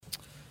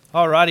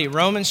Alrighty,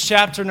 Romans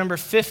chapter number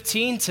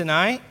 15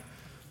 tonight.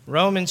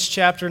 Romans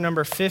chapter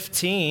number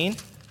 15.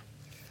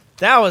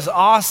 That was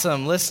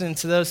awesome listening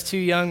to those two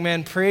young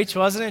men preach,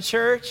 wasn't it,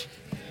 church?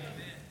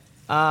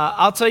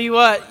 I'll tell you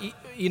what,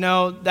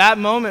 that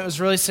moment was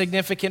really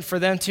significant for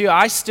them too.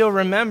 I still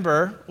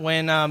remember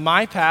when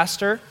my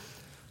pastor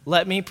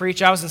let me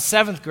preach. I was in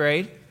 7th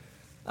grade,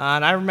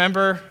 and I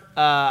remember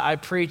I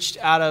preached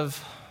out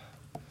of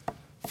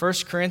 1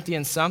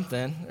 Corinthians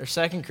something, or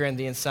 2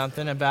 Corinthians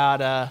something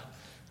about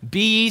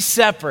be ye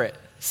separate,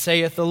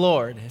 saith the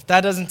Lord. If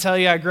that doesn't tell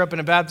you I grew up in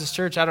a Baptist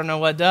church, I don't know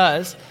what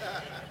does.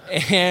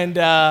 And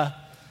but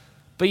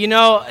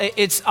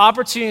it's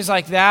opportunities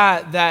like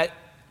that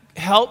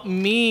help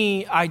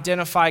me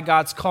identify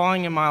God's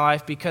calling in my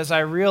life, because I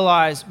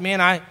realized,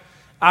 man,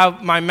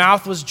 my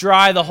mouth was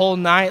dry the whole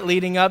night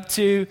leading up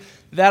to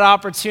that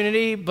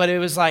opportunity, but it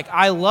was like,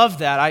 I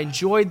loved that. I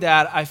enjoyed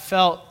that. I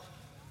felt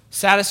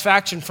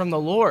satisfaction from the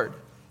Lord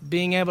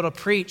being able to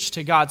preach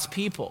to God's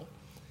people.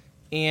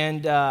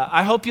 And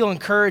I hope you'll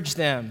encourage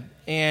them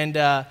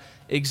and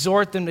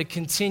exhort them to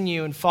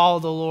continue and follow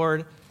the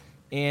Lord.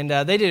 And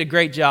they did a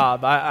great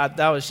job.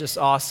 That was just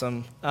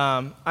awesome.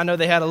 I know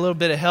they had a little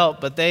bit of help,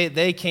 but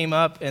they came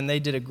up and they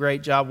did a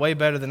great job, way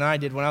better than I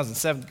did when I was in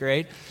 7th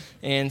grade.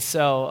 And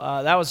so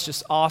that was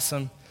just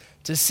awesome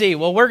to see.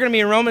 Well, we're going to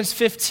be in Romans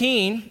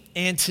 15,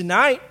 and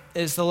tonight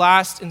is the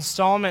last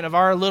installment of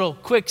our little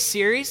quick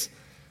series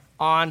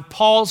on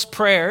Paul's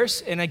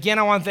prayers. And again,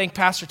 I want to thank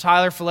Pastor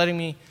Tyler for letting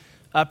me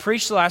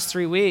preach the last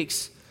 3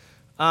 weeks.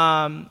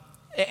 And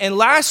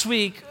last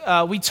week,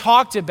 we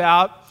talked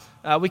about,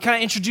 we kind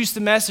of introduced the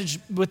message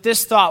with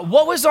this thought: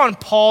 what was on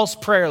Paul's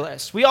prayer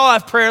list? We all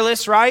have prayer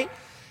lists, right?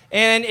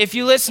 And if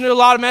you listen to a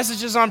lot of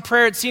messages on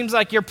prayer, it seems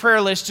like your prayer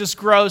list just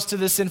grows to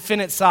this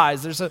infinite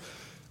size. There's a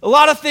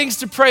lot of things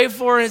to pray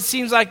for, and it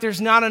seems like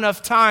there's not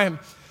enough time.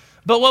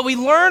 But what we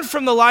learned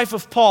from the life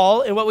of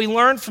Paul, and what we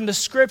learned from the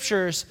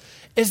scriptures,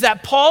 is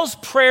that Paul's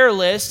prayer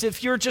list,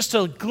 if you're just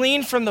to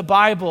glean from the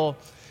Bible,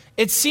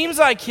 it seems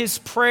like his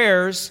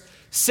prayers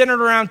centered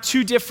around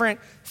two different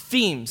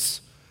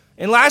themes.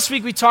 And last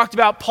week we talked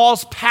about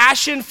Paul's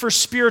passion for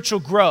spiritual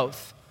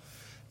growth.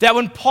 That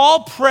when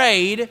Paul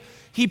prayed,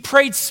 he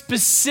prayed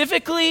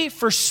specifically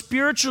for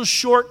spiritual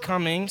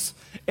shortcomings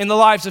in the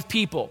lives of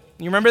people.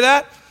 You remember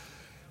that?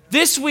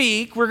 This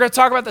week we're going to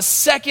talk about the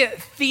second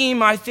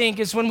theme, I think,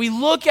 is when we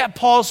look at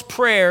Paul's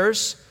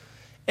prayers,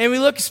 and we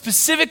look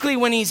specifically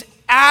when he's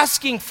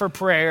asking for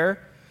prayer,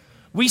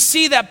 we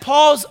see that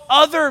Paul's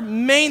other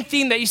main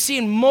theme that you see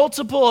in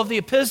multiple of the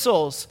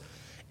epistles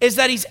is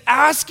that he's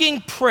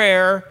asking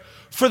prayer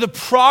for the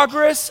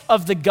progress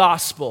of the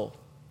gospel.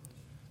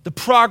 The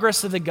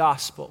progress of the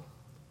gospel.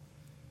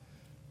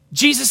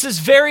 Jesus'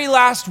 very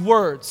last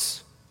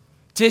words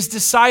to his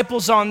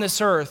disciples on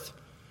this earth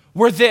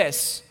were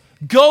this: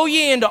 go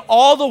ye into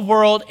all the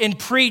world and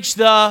preach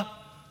the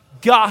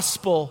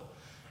gospel.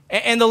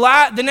 And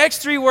the next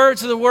 3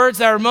 words are the words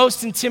that are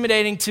most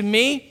intimidating to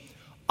me: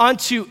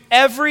 unto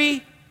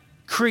every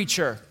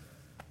creature.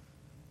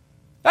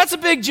 That's a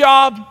big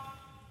job.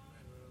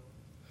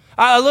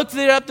 I looked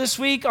it up this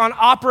week on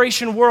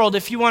Operation World.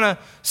 If you want to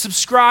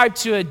subscribe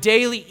to a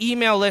daily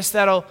email list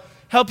that'll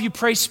help you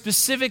pray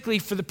specifically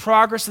for the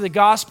progress of the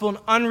gospel in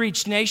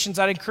unreached nations,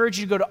 I'd encourage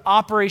you to go to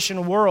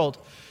Operation World.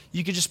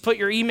 You could just put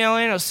your email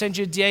in. It'll send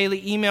you a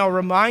daily email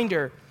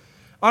reminder.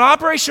 On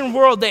Operation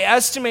World, they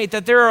estimate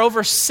that there are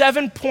over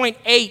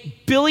 7.8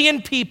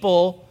 billion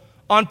people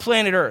on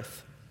planet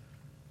Earth.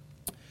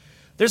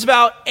 There's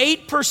about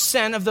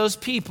 8% of those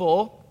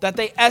people that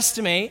they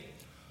estimate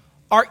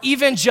are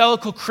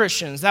evangelical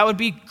Christians. That would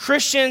be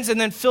Christians and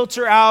then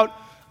filter out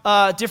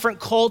different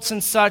cults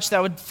and such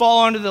that would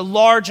fall under the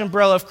large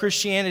umbrella of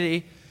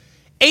Christianity.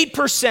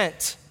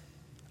 8%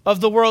 of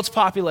the world's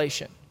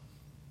population.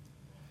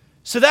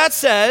 So that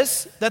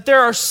says that there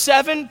are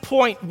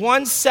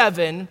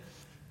 7.17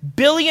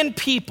 billion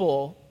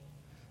people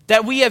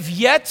that we have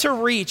yet to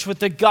reach with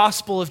the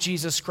gospel of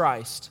Jesus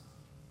Christ.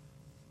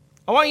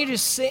 I want you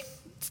to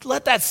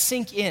let that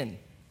sink in.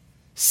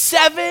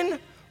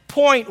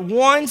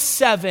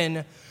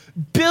 7.17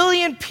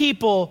 billion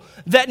people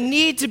that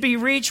need to be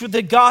reached with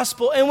the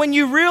gospel. And when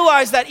you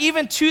realize that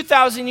even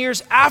 2,000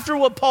 years after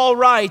what Paul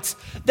writes,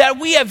 that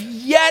we have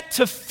yet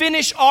to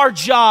finish our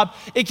job,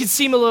 it can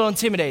seem a little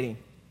intimidating.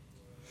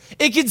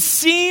 It can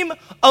seem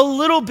a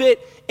little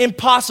bit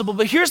impossible.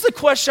 But here's the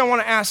question I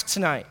want to ask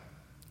tonight.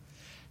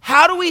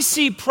 How do we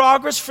see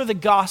progress for the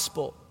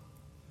gospel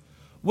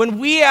when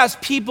we as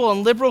people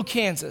in liberal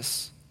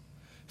Kansas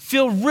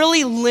feel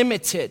really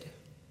limited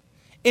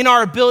in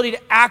our ability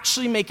to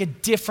actually make a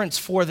difference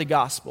for the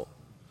gospel?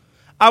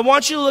 I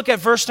want you to look at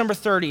verse number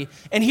 30,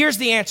 and here's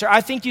the answer.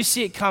 I think you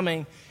see it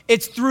coming.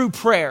 It's through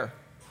prayer.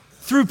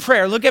 Through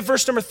prayer. Look at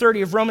verse number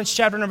 30 of Romans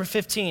chapter number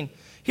 15.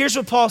 Here's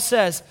what Paul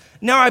says: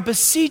 now I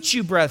beseech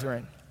you,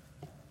 brethren,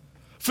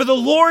 for the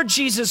Lord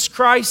Jesus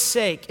Christ's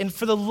sake and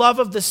for the love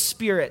of the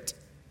Spirit.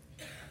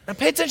 Now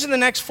pay attention to the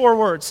next 4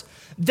 words.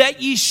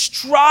 That ye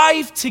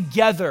strive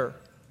together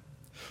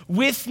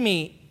with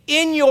me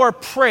in your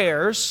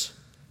prayers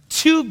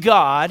to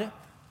God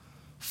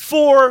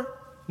for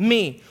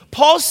me.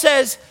 Paul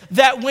says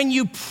that when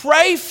you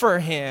pray for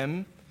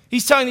him,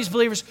 he's telling these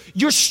believers,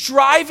 you're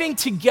striving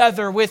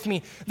together with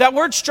me. That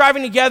word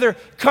striving together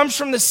comes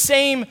from the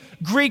same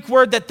Greek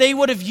word that they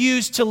would have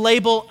used to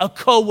label a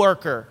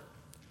coworker.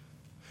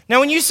 Now,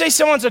 when you say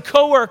someone's a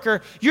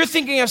coworker, you're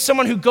thinking of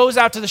someone who goes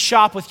out to the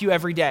shop with you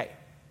every day.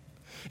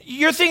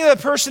 You're thinking of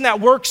the person that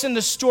works in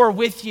the store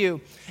with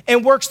you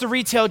and works the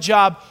retail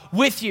job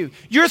with you.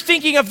 You're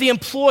thinking of the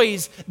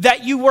employees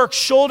that you work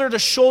shoulder to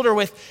shoulder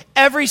with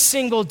every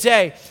single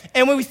day.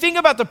 And when we think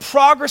about the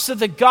progress of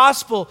the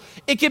gospel,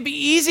 it can be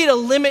easy to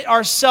limit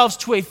ourselves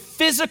to a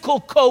physical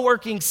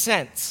co-working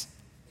sense.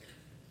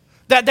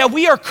 That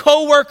we are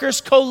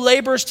co-workers,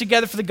 co-laborers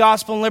together for the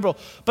gospel in Liberal.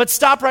 But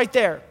stop right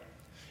there.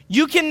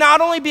 You can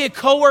not only be a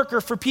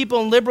co-worker for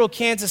people in Liberal,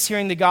 Kansas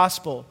hearing the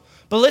gospel,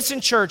 but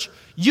listen, church,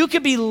 you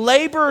could be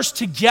laborers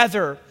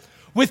together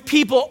with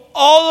people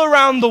all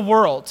around the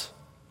world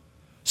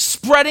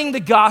spreading the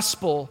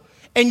gospel,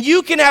 and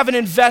you can have an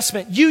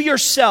investment. You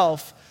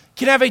yourself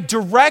can have a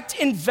direct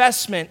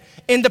investment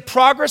in the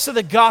progress of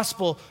the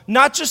gospel,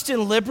 not just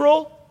in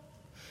Liberal,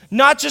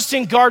 not just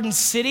in Garden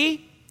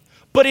City,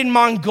 but in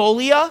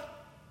Mongolia,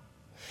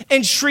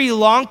 in Sri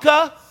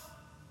Lanka,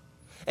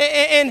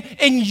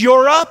 in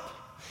Europe,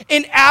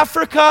 in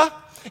Africa,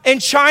 in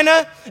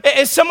China.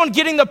 Is someone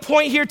getting the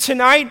point here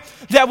tonight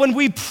that when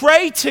we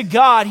pray to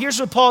God, here's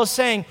what Paul is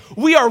saying,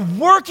 we are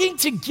working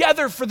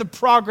together for the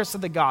progress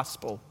of the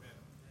gospel.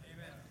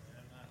 Amen.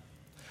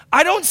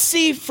 I don't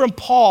see from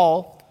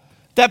Paul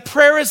that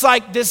prayer is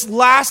like this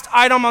last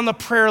item on the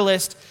prayer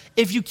list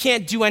if you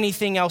can't do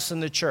anything else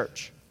in the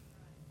church.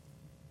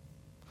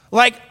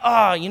 Like,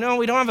 we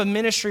don't have a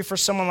ministry for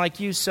someone like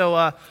you,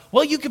 so,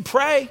 you can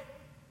pray.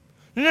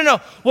 No.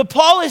 What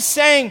Paul is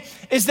saying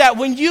is that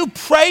when you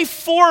pray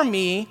for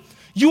me,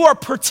 you are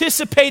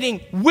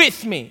participating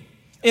with me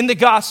in the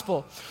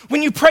gospel.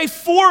 When you pray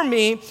for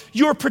me,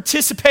 you are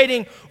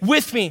participating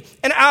with me.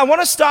 And I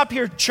want to stop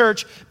here,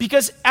 church,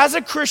 because as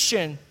a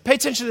Christian, pay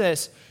attention to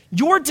this,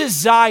 your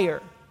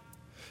desire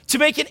to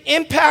make an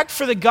impact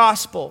for the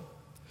gospel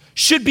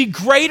should be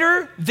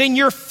greater than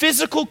your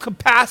physical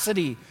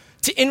capacity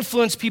to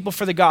influence people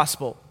for the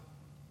gospel.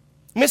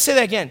 I'm going to say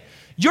that again.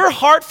 Your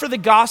heart for the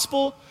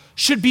gospel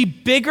should be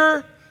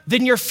bigger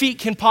than your feet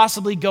can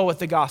possibly go with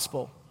the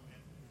gospel.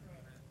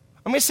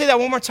 I'm going to say that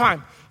one more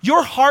time.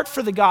 Your heart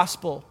for the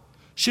gospel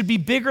should be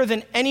bigger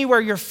than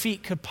anywhere your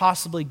feet could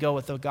possibly go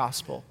with the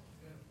gospel.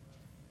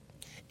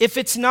 If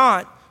it's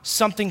not,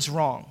 something's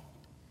wrong.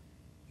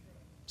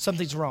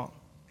 Something's wrong.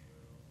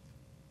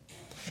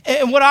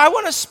 And what I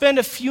want to spend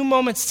a few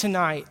moments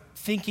tonight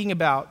thinking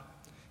about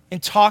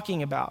and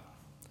talking about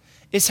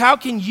is how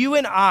can you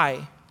and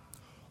I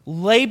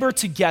labor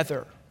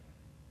together,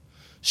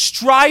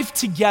 strive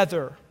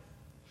together,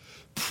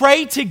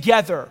 pray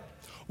together,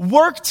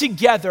 work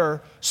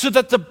together so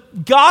that the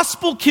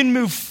gospel can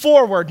move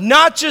forward,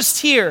 not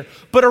just here,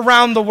 but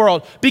around the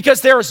world,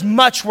 because there is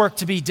much work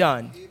to be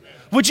done.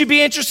 Would you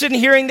be interested in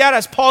hearing that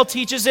as Paul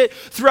teaches it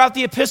throughout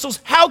the epistles?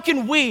 How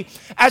can we,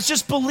 as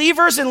just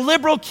believers in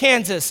Liberal,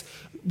 Kansas,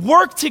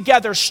 work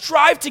together,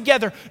 strive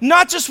together,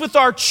 not just with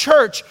our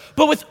church,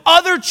 but with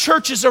other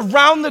churches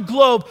around the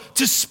globe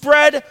to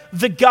spread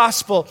the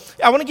gospel?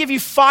 I want to give you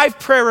 5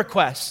 prayer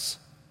requests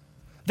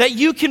that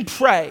you can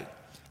pray.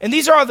 And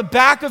these are on the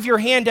back of your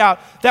handout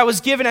that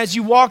was given as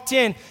you walked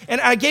in. And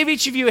I gave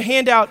each of you a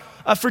handout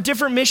for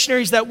different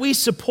missionaries that we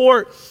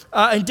support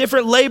and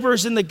different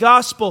laborers in the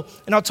gospel.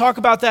 And I'll talk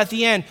about that at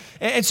the end.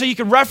 And so you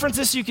can reference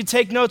this, you can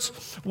take notes,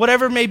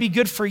 whatever may be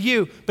good for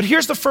you. But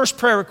here's the first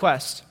prayer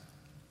request.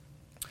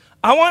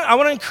 I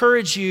want to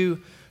encourage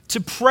you to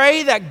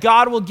pray that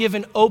God will give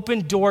an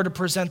open door to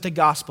present the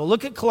gospel.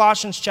 Look at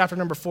Colossians chapter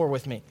number 4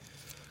 with me.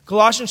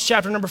 Colossians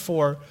chapter number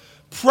 4.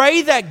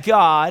 Pray that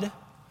God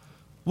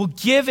will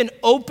give an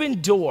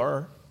open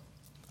door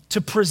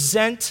to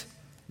present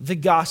the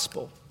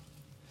gospel.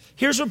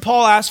 Here's what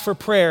Paul asked for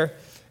prayer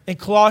in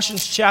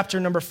Colossians chapter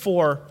number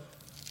 4,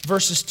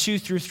 verses 2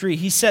 through 3.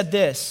 He said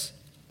this,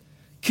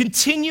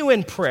 continue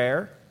in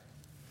prayer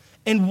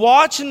and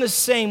watch in the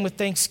same with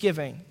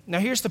thanksgiving. Now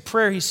here's the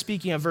prayer he's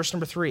speaking of, verse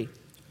number 3.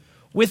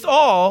 With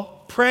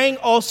all, praying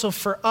also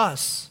for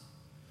us,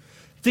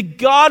 that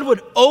God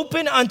would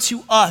open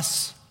unto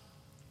us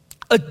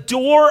a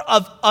door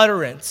of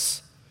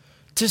utterance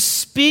to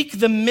speak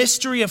the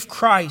mystery of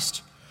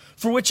Christ,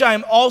 for which I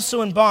am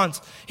also in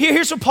bonds.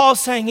 Here's what Paul's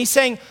saying. He's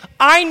saying,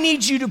 I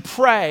need you to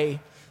pray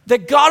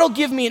that God will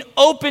give me an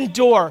open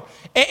door,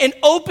 an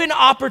open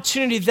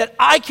opportunity that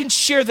I can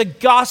share the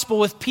gospel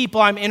with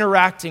people I'm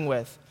interacting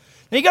with.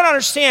 Now you got to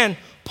understand,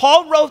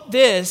 Paul wrote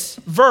this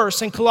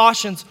verse in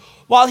Colossians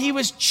while he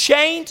was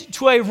chained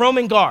to a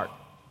Roman guard.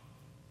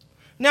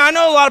 Now I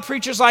know a lot of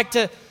preachers like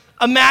to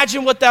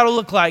imagine what that'll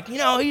look like. You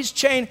know, he's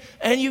chained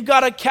and you've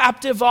got a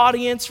captive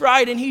audience,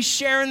 right? And he's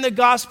sharing the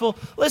gospel.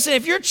 Listen,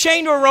 if you're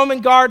chained to a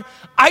Roman guard,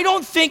 I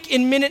don't think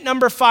in minute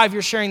number 5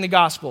 you're sharing the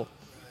gospel.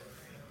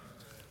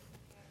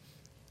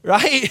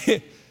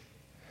 Right?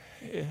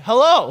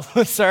 Hello,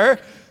 sir.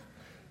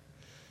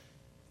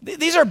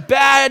 These are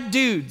bad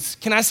dudes.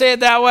 Can I say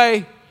it that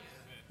way?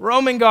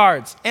 Roman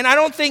guards. And I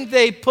don't think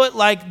they put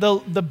like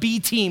the B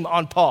team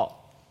on Paul.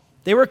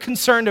 They were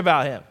concerned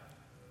about him.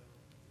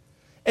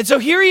 And so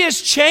here he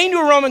is chained to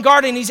a Roman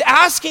guard, and he's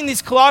asking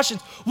these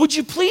Colossians, would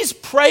you please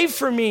pray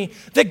for me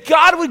that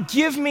God would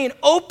give me an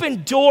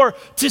open door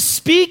to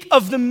speak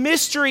of the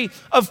mystery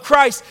of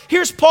Christ?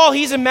 Here's Paul.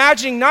 He's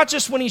imagining not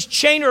just when he's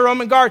chained to a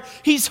Roman guard,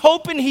 he's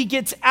hoping he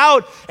gets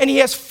out and he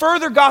has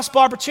further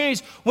gospel opportunities.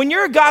 When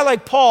you're a guy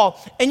like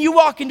Paul and you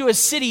walk into a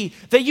city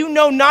that you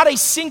know not a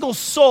single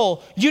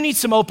soul, you need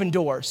some open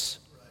doors.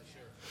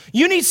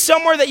 You need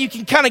somewhere that you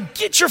can kind of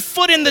get your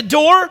foot in the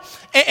door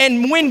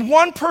and win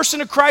one person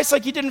to Christ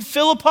like he did in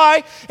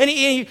Philippi. And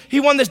he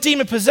won this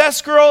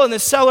demon-possessed girl and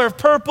this seller of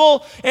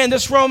purple and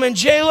this Roman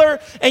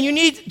jailer. And you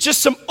need just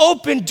some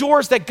open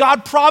doors that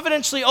God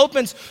providentially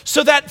opens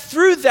so that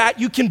through that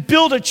you can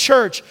build a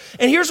church.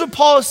 And here's what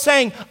Paul is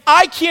saying.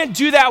 I can't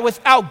do that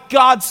without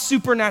God's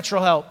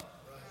supernatural help.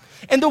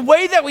 And the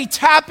way that we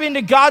tap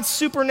into God's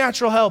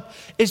supernatural help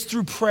is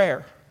through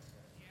prayer.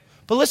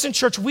 But listen,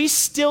 church, we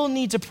still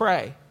need to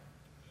pray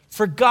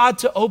for God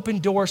to open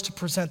doors to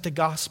present the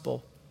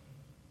gospel.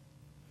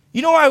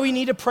 You know why we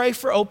need to pray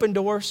for open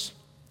doors?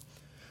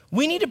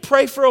 We need to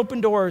pray for open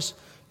doors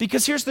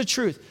because here's the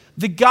truth.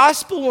 The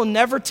gospel will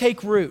never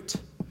take root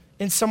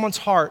in someone's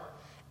heart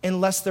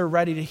unless they're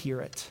ready to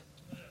hear it.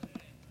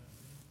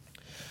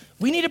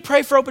 We need to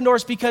pray for open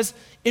doors because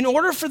in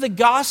order for the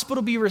gospel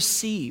to be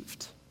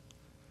received,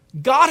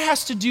 God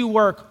has to do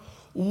work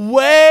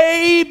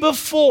way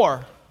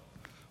before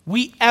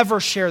we ever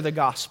share the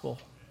gospel.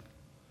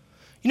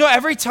 You know,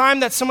 every time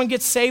that someone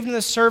gets saved in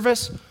this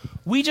service,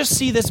 we just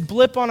see this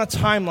blip on a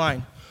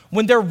timeline.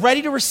 When they're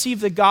ready to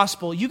receive the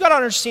gospel, you got to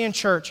understand,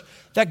 church,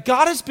 that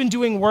God has been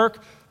doing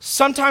work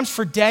sometimes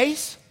for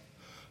days,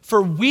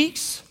 for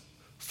weeks,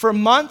 for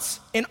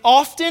months, and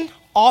often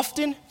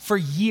for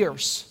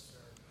years.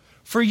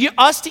 For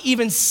us to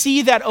even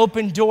see that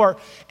open door.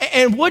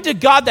 And would to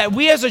God that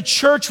we as a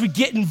church would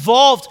get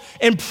involved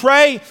and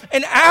pray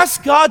and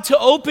ask God to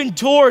open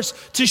doors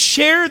to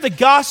share the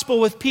gospel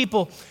with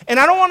people. And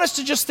I don't want us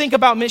to just think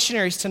about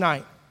missionaries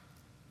tonight.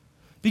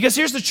 Because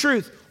here's the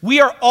truth.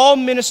 We are all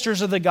ministers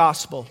of the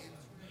gospel.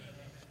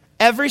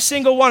 Every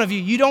single one of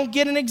you. You don't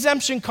get an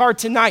exemption card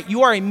tonight.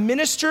 You are a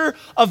minister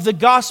of the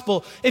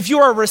gospel. If you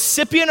are a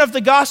recipient of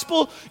the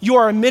gospel, you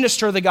are a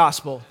minister of the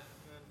gospel.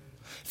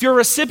 If you're a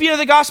recipient of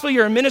the gospel,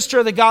 you're a minister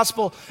of the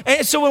gospel.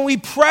 And so when we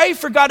pray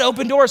for God to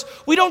open doors,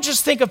 we don't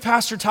just think of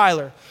Pastor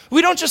Tyler.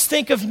 We don't just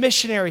think of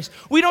missionaries.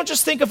 We don't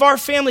just think of our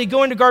family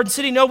going to Garden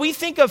City. No, we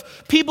think of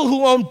people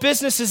who own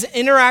businesses and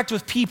interact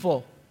with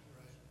people.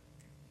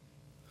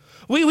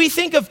 We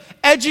think of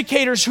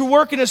educators who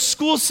work in a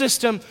school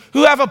system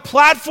who have a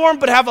platform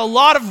but have a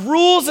lot of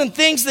rules and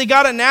things they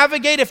got to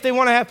navigate if they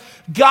want to have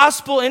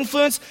gospel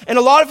influence. And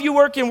a lot of you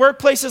work in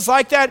workplaces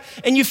like that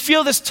and you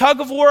feel this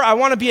tug of war. I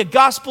want to be a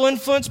gospel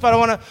influence, but I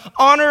want to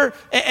honor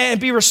and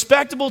be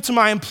respectable to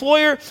my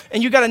employer.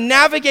 And you got to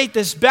navigate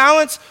this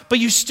balance, but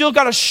you still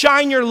got to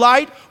shine your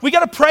light. We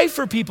got to pray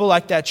for people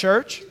like that,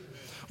 church.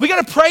 We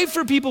got to pray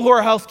for people who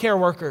are healthcare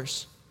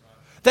workers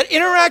that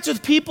interact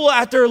with people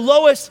at their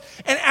lowest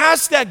and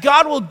ask that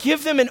God will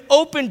give them an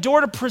open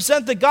door to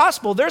present the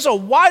gospel. There's a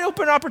wide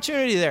open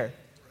opportunity there.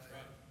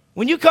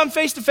 When you come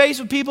face to face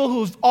with people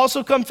who've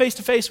also come face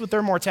to face with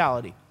their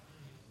mortality,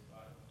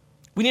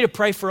 we need to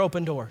pray for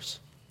open doors.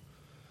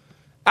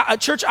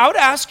 Church, I would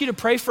ask you to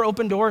pray for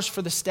open doors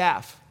for the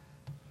staff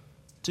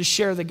to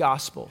share the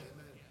gospel.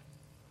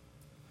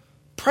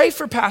 Pray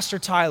for Pastor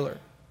Tyler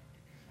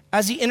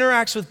as he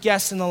interacts with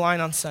guests in the line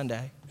on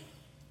Sunday.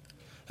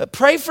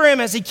 Pray for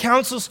him as he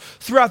counsels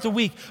throughout the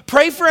week.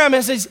 Pray for him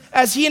as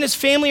he and his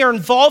family are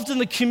involved in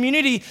the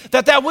community,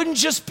 that wouldn't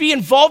just be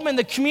involvement in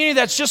the community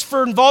that's just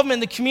for involvement in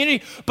the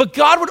community, but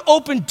God would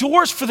open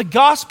doors for the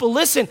gospel.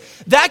 Listen,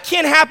 that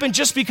can't happen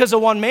just because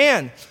of one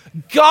man.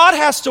 God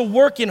has to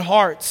work in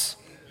hearts.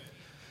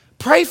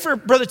 Pray for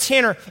Brother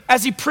Tanner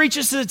as he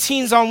preaches to the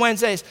teens on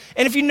Wednesdays.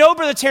 And if you know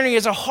Brother Tanner, he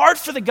has a heart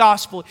for the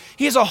gospel.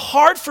 He has a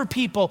heart for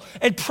people.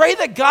 And pray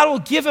that God will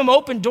give him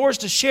open doors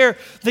to share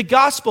the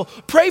gospel.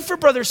 Pray for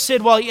Brother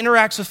Sid while he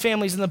interacts with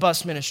families in the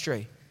bus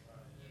ministry.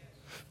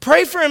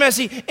 Pray for him as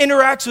he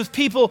interacts with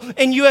people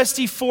in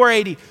USD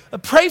 480.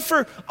 Pray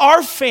for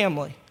our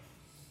family.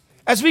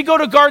 As we go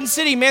to Garden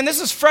City, man, this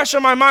is fresh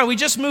on my mind. We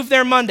just moved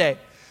there Monday.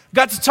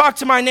 Got to talk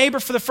to my neighbor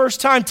for the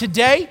first time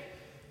today.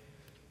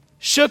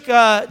 Shook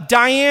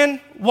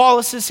Diane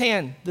Wallace's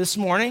hand this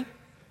morning.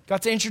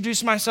 Got to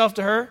introduce myself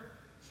to her.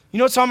 You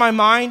know what's on my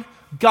mind?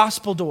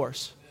 Gospel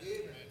doors.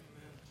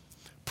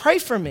 Pray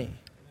for me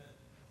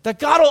that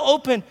God will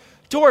open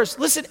doors.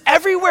 Listen,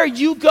 everywhere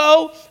you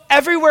go,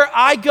 everywhere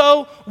I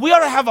go, we ought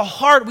to have a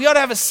heart. We ought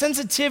to have a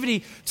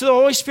sensitivity to the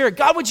Holy Spirit.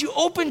 God, would you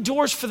open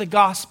doors for the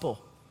gospel?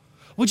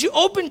 Would you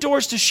open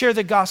doors to share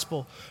the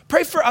gospel?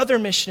 Pray for other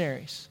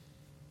missionaries.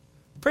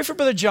 Pray for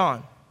Brother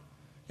John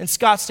in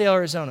Scottsdale,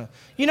 Arizona.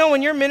 You know,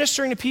 when you're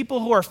ministering to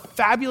people who are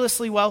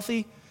fabulously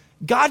wealthy,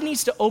 God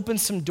needs to open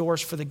some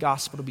doors for the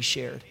gospel to be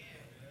shared.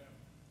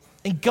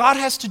 And God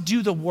has to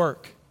do the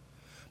work.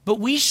 But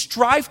we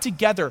strive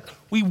together.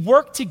 We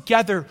work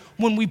together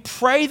when we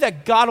pray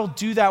that God will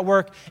do that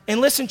work. And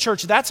listen,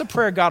 church, that's a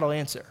prayer God will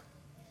answer.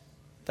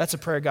 That's a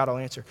prayer God will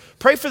answer.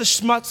 Pray for the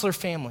Schmutzler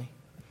family.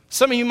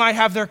 Some of you might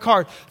have their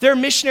card. They're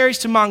missionaries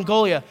to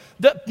Mongolia.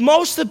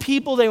 Most of the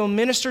people they will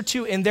minister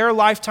to in their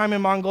lifetime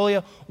in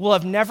Mongolia will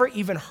have never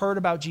even heard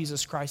about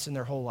Jesus Christ in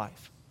their whole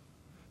life.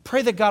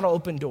 Pray that God will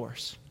open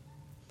doors.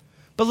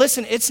 But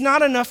listen, it's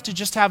not enough to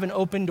just have an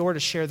open door to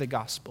share the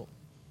gospel.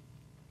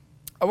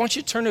 I want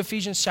you to turn to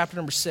Ephesians chapter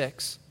number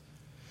 6.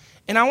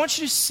 And I want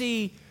you to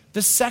see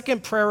the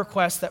second prayer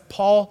request that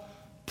Paul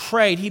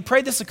prayed. He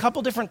prayed this a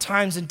couple different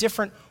times in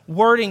different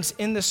wordings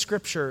in the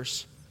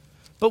scriptures.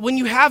 But when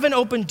you have an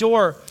open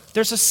door,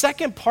 there's a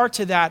second part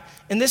to that.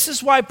 And this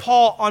is why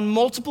Paul, on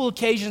multiple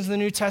occasions in the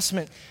New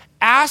Testament,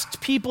 asked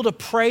people to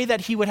pray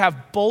that he would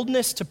have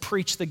boldness to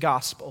preach the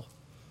gospel.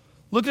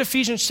 Look at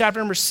Ephesians chapter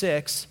number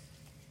 6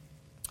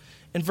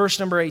 and verse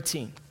number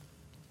 18.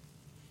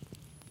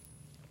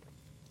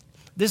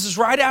 This is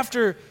right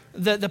after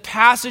the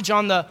passage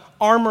on the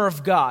armor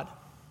of God.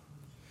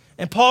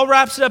 And Paul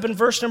wraps it up in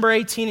verse number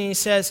 18, and he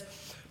says,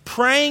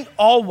 praying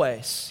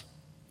always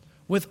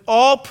with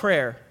all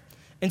prayer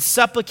and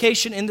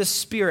supplication in the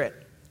Spirit,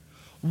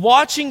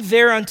 watching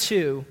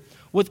thereunto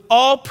with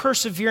all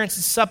perseverance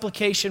and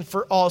supplication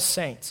for all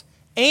saints.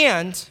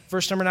 And,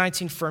 verse number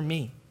 19, for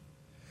me,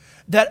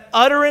 that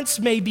utterance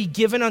may be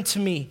given unto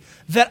me,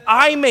 that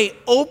I may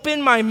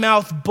open my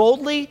mouth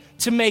boldly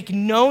to make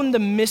known the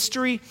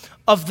mystery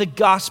of the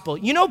gospel.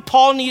 You know,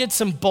 Paul needed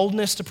some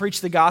boldness to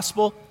preach the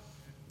gospel.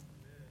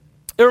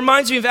 It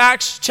reminds me of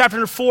Acts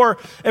chapter 4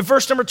 and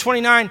verse number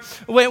 29,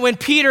 when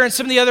Peter and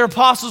some of the other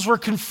apostles were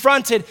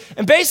confronted.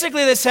 And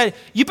basically they said,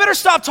 you better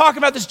stop talking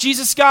about this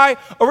Jesus guy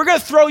or we're going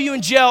to throw you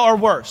in jail or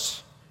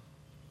worse.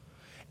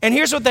 And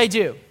here's what they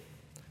do.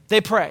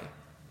 They pray.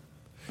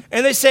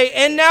 And they say,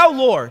 and now,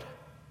 Lord,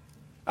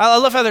 I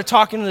love how they're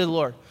talking to the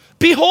Lord.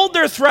 Behold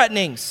their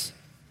threatenings,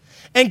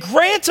 and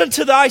grant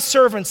unto thy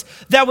servants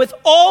that with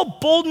all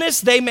boldness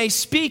they may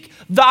speak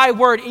thy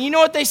word. And you know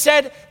what they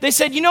said? They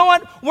said, you know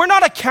what? We're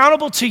not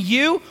accountable to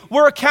you.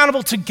 We're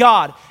accountable to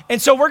God.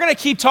 And so we're going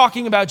to keep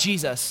talking about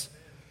Jesus.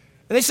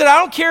 And they said, I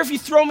don't care if you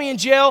throw me in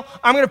jail.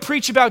 I'm going to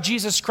preach about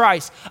Jesus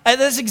Christ. And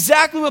that's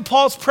exactly what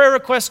Paul's prayer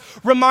request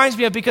reminds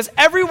me of, because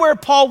everywhere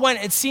Paul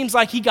went, it seems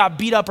like he got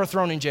beat up or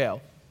thrown in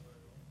jail.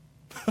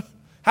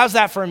 How's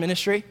that for a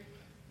ministry?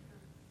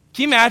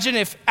 Can you imagine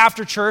if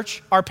after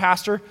church, our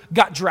pastor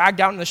got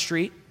dragged out in the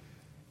street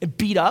and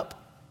beat up?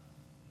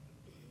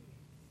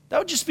 That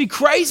would just be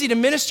crazy to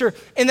minister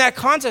in that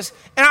context.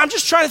 And I'm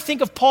just trying to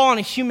think of Paul on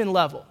a human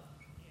level.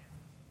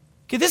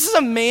 Okay, this is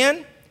a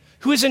man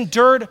who has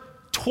endured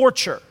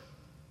torture.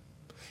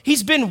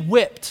 He's been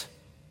whipped.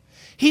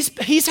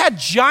 He's had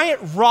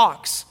giant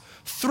rocks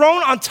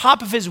thrown on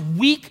top of his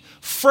weak,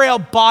 frail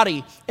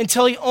body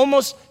until he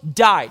almost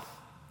died.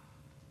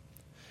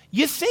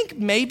 You think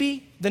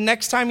maybe the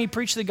next time he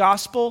preached the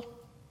gospel,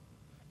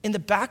 in the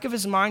back of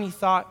his mind he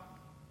thought,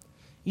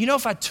 you know,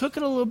 if I took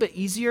it a little bit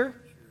easier,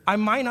 I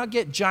might not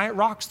get giant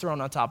rocks thrown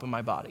on top of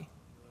my body.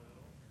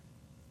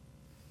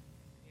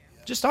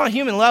 Just on a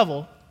human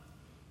level.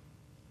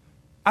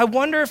 I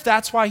wonder if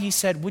that's why he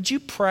said, would you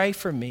pray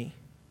for me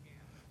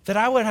that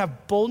I would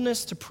have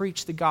boldness to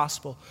preach the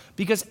gospel?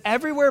 Because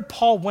everywhere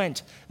Paul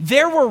went,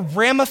 there were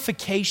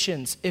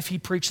ramifications if he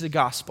preached the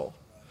gospel.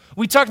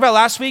 We talked about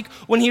last week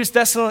when he was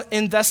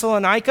in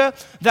Thessalonica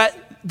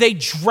that they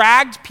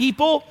dragged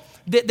people.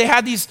 They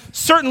had these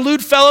certain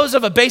lewd fellows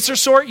of a baser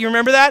sort. You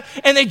remember that?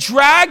 And they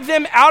dragged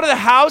them out of the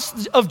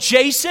house of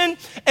Jason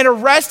and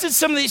arrested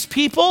some of these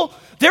people.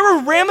 There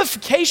were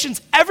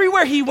ramifications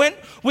everywhere he went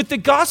with the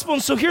gospel.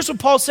 And so here's what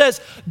Paul says.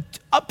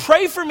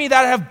 Pray for me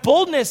that I have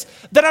boldness,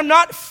 that I'm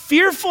not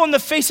fearful in the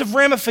face of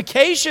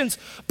ramifications,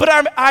 but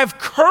I have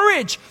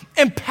courage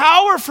and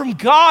power from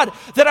God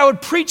that I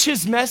would preach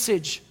his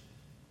message.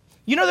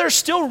 You know, there are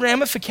still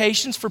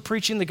ramifications for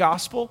preaching the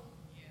gospel.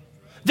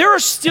 There are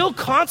still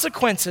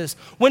consequences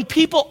when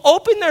people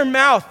open their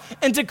mouth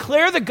and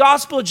declare the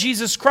gospel of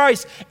Jesus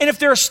Christ. And if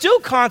there are still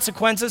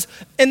consequences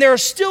and there are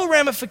still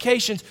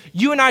ramifications,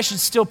 you and I should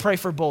still pray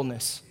for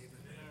boldness.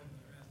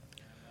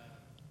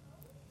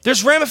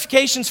 There's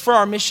ramifications for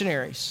our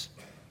missionaries.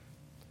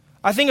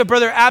 I think of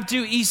Brother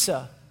Abdu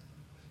Isa.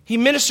 He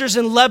ministers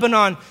in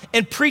Lebanon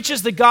and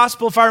preaches the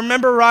gospel. If I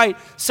remember right,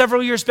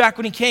 several years back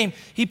when he came,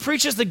 he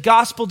preaches the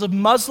gospel to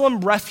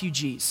Muslim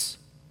refugees.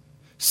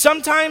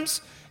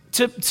 Sometimes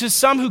to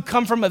some who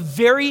come from a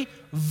very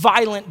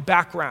violent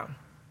background.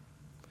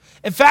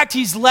 In fact,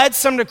 he's led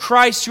some to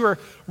Christ who are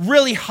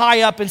really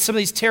high up in some of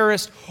these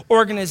terrorist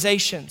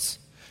organizations.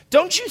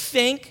 Don't you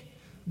think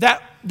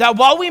that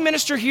while we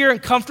minister here in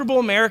comfortable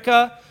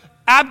America,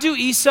 Abdu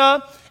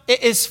Isa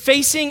is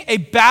facing a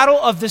battle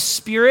of the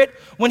spirit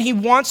when he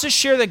wants to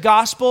share the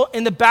gospel,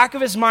 in the back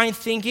of his mind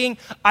thinking,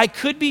 I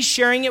could be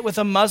sharing it with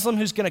a Muslim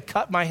who's going to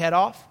cut my head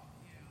off?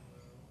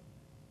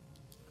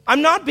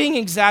 I'm not being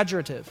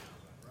exaggerative.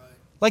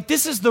 Like,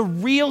 this is the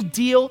real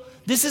deal.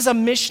 This is a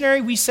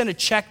missionary we send a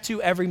check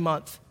to every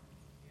month.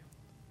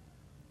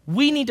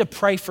 we need to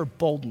pray for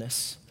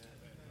boldness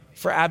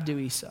for Abdu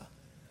Isa.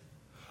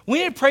 We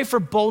need to pray for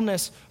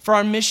boldness for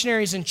our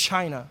missionaries in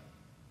China,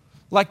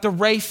 like the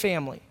Ray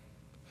family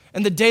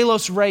and the De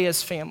Los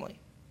Reyes family.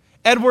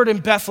 Edward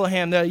and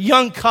Bethlehem, the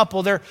young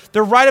couple, they're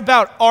right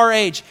about our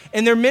age,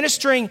 and they're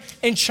ministering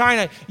in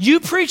China. You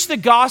preach the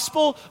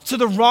gospel to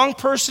the wrong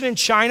person in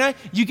China,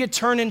 you get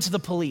turned into the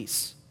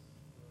police.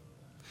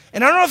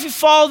 And I don't know if you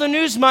follow the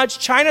news much,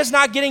 China's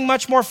not getting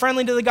much more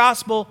friendly to the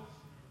gospel.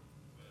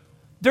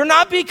 They're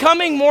not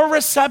becoming more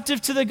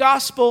receptive to the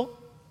gospel.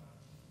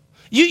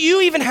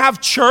 You even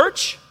have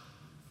church,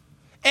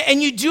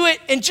 and you do it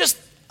in just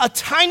a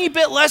tiny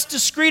bit less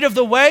discreet of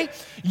the way.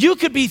 You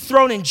could be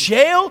thrown in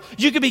jail.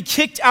 You could be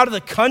kicked out of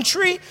the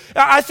country.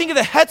 I think of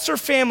the Hetzer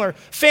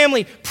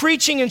family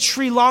preaching in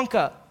Sri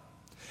Lanka.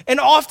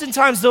 And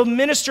oftentimes they'll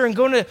minister and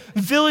go into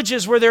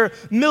villages where there are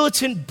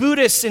militant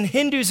Buddhists and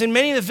Hindus. In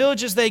many of the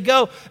villages they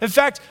go. In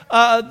fact,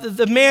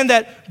 the man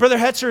that Brother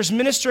Hetzer is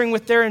ministering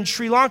with there in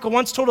Sri Lanka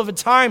once told of a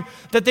time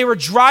that they were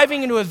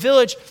driving into a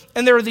village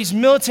and there were these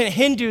militant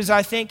Hindus,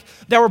 I think,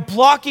 that were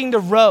blocking the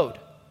road.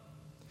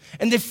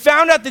 And they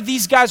found out that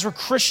these guys were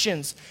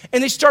Christians.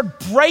 And they started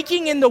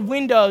breaking in the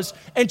windows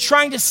and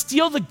trying to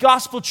steal the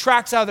gospel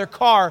tracts out of their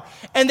car.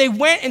 And they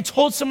went and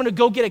told someone to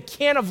go get a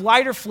can of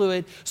lighter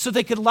fluid so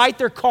they could light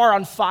their car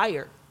on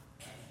fire.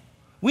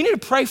 We need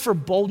to pray for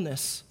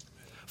boldness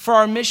for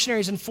our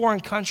missionaries in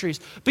foreign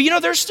countries. But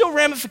there's still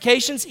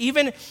ramifications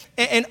even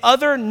in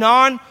other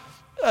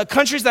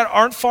countries that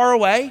aren't far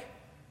away.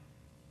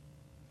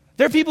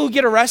 There are people who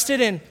get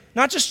arrested in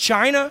not just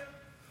China,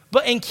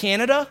 but in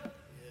Canada,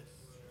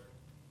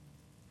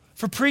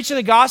 for preaching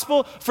the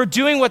gospel, for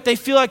doing what they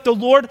feel like the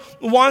Lord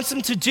wants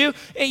them to do.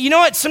 And you know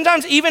what?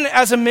 Sometimes even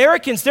as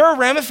Americans, there are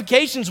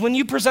ramifications when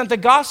you present the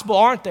gospel,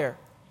 aren't there?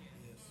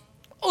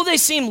 Oh, they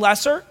seem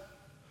lesser.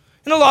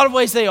 In a lot of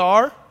ways they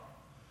are.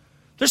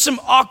 There's some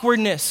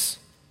awkwardness.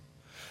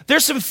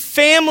 There's some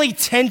family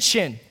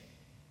tension.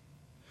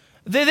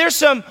 There's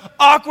some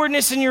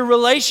awkwardness in your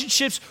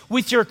relationships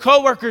with your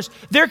coworkers.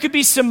 There could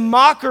be some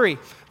mockery.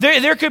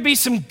 There could be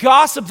some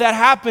gossip that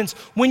happens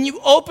when you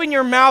open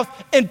your mouth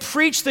and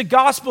preach the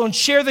gospel and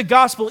share the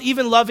gospel,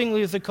 even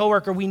lovingly with a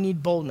coworker. We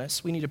need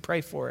boldness. We need to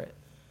pray for it.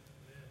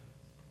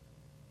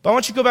 But I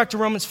want you to go back to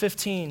Romans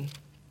 15.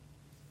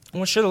 I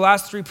want to show the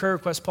last 3 prayer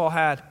requests Paul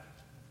had.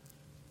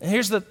 And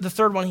here's the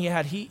third one he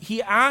had.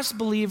 He asked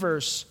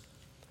believers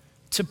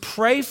to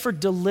pray for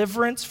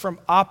deliverance from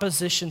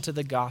opposition to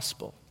the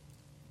gospel.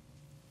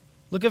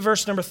 Look at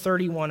verse number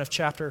 31 of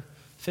chapter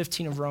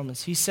 15 of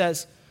Romans. He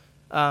says,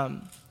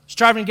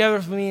 striving together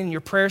with me in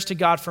your prayers to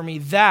God for me,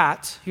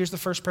 that, here's the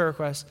first prayer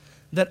request,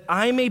 that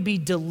I may be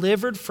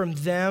delivered from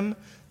them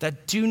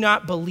that do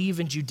not believe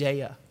in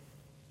Judea.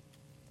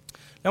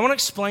 Now I want to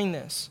explain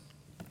this.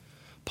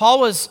 Paul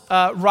was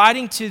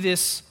writing to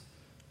this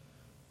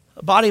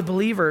body of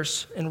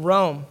believers in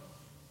Rome,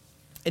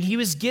 and he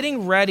was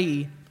getting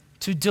ready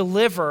to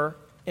deliver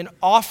an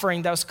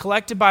offering that was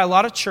collected by a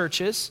lot of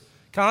churches,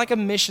 kind of like a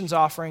missions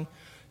offering,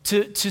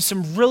 to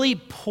some really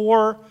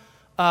poor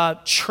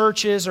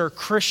churches or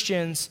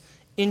Christians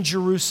in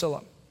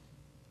Jerusalem.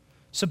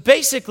 So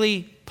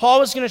basically, Paul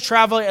was going to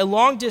travel a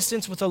long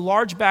distance with a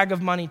large bag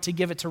of money to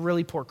give it to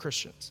really poor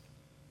Christians.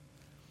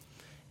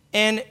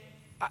 And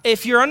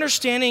if you're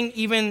understanding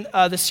even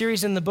the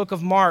series in the book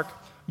of Mark,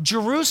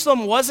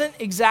 Jerusalem wasn't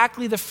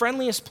exactly the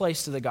friendliest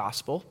place to the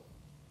gospel.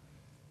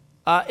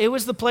 It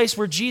was the place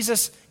where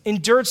Jesus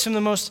endured some of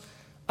the most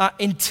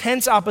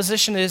intense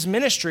opposition to his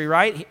ministry,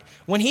 right?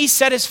 When he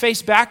set his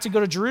face back to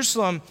go to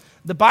Jerusalem,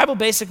 the Bible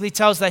basically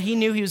tells that he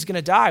knew he was going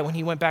to die when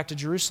he went back to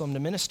Jerusalem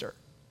to minister.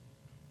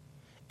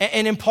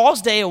 And in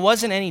Paul's day, it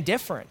wasn't any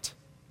different.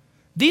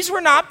 These were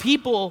not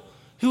people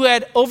who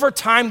had over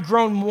time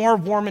grown more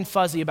warm and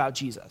fuzzy about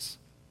Jesus.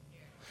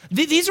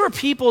 These were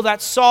people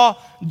that saw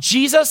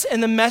Jesus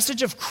and the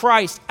message of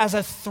Christ as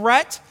a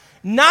threat,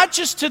 not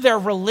just to their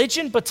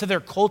religion, but to their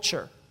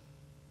culture.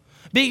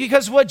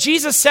 Because what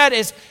Jesus said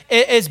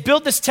is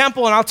build this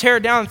temple and I'll tear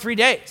it down in 3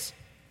 days.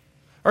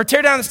 Or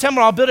tear down this temple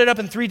and I'll build it up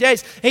in 3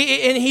 days.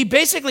 And he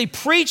basically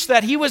preached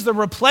that he was the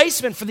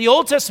replacement for the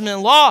Old Testament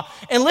law.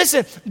 And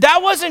listen,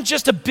 that wasn't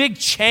just a big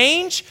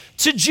change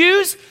to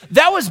Jews.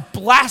 That was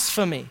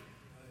blasphemy.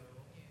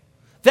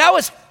 That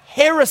was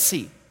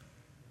heresy.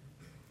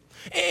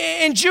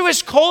 In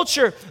Jewish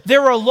culture,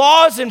 there were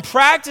laws and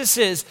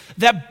practices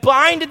that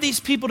binded these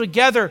people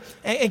together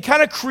and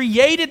kind of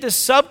created this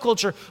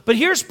subculture. But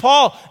here's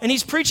Paul, and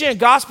he's preaching a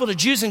gospel to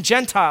Jews and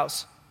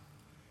Gentiles.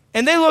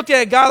 And they looked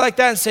at a guy like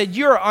that and said,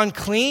 you're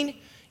unclean,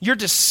 you're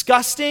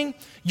disgusting,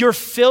 you're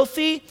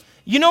filthy.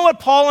 You know what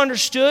Paul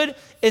understood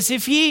is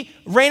if he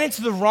ran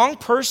into the wrong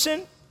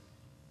person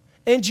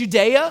in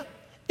Judea,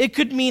 it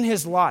could mean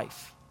his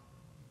life.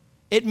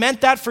 It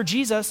meant that for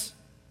Jesus.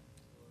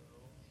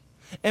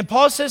 And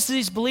Paul says to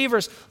these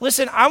believers,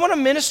 listen, I want to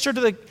minister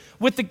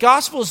with the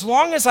gospel as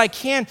long as I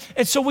can,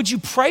 and so would you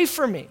pray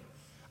for me?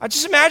 I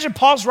just imagine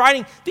Paul's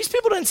writing. These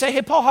people didn't say,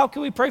 hey, Paul, how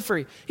can we pray for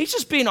you? He's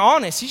just being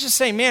honest. He's just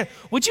saying, man,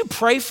 would you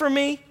pray for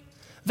me?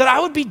 That I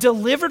would be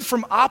delivered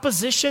from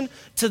opposition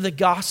to the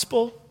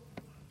gospel.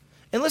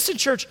 And listen,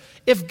 church,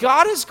 if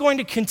God is going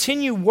to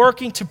continue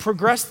working to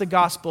progress the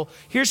gospel,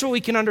 here's what we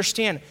can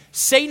understand.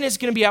 Satan is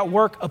going to be at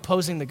work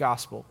opposing the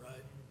gospel.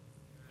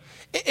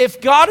 Right.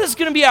 If God is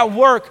going to be at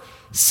work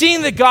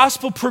seeing the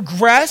gospel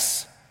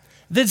progress,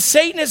 then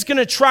Satan is going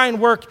to try and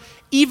work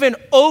even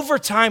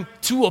overtime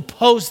to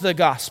oppose the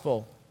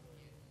gospel.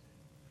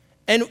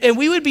 And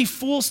we would be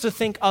fools to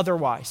think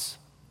otherwise.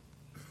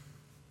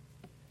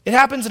 It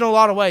happens in a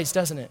lot of ways,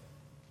 doesn't it?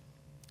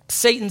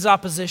 Satan's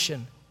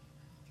opposition.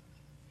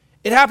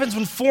 It happens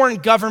when foreign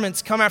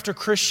governments come after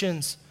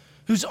Christians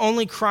whose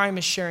only crime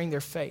is sharing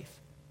their faith.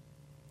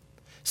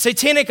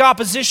 Satanic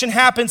opposition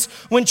happens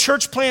when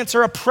church plants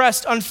are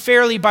oppressed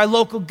unfairly by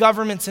local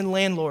governments and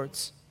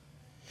landlords.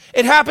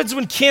 It happens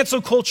when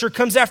cancel culture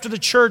comes after the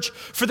church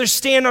for their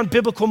stand on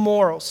biblical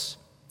morals.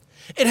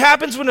 It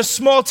happens when a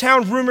small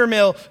town rumor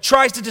mill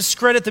tries to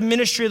discredit the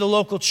ministry of the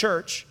local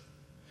church.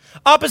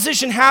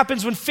 Opposition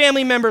happens when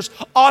family members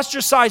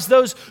ostracize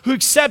those who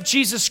accept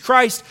Jesus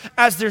Christ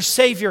as their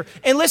Savior.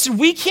 And listen,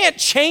 we can't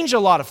change a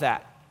lot of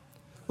that.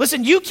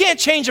 Listen, you can't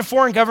change a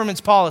foreign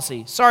government's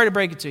policy. Sorry to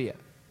break it to you.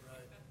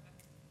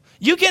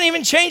 You can't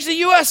even change the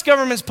U.S.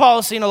 government's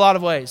policy in a lot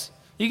of ways.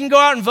 You can go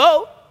out and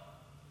vote.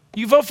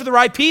 You vote for the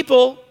right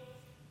people.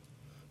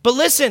 But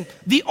listen,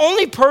 the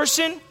only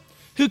person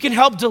who can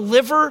help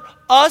deliver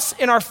us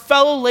and our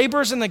fellow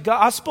laborers in the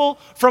gospel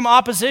from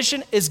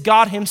opposition is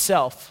God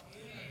himself.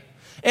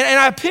 And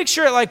I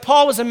picture it like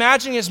Paul was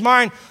imagining in his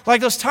mind,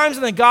 like those times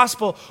in the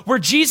gospel where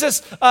Jesus,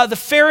 the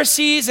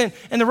Pharisees and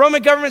the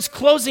Roman government's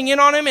closing in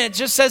on him, and it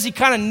just says he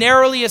kind of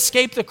narrowly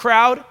escaped the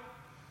crowd.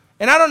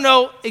 And I don't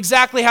know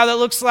exactly how that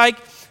looks like,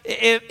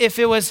 if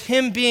it was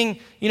him being,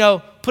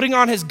 putting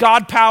on his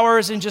God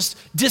powers and just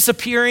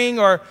disappearing,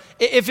 or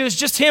if it was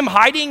just him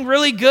hiding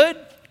really good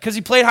because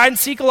he played hide and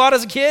seek a lot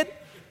as a kid,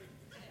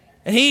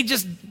 and he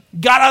just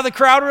got out of the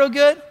crowd real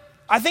good.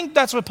 I think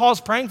that's what Paul's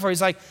praying for.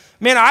 He's like,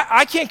 man,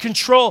 I can't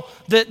control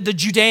the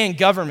Judean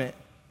government.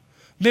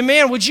 But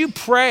man, would you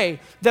pray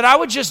that I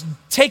would just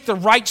take the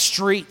right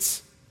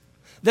streets,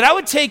 that I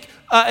would take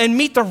and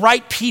meet the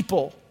right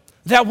people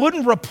that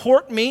wouldn't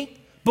report me,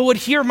 but would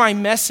hear my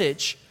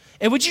message.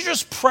 And would you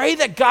just pray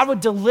that God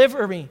would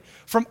deliver me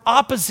from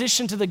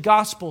opposition to the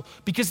gospel,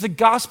 because the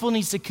gospel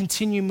needs to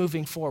continue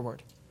moving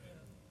forward.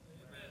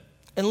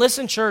 And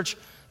listen, church,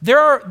 there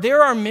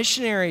are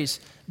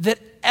missionaries that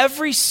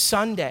every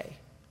Sunday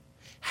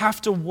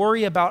have to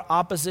worry about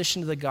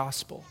opposition to the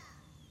gospel.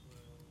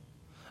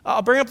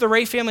 I'll bring up the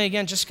Ray family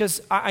again just because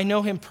I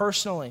know him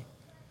personally.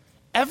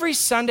 Every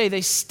Sunday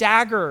they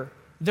stagger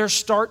their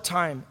start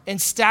time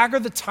and stagger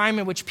the time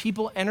in which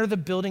people enter the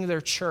building of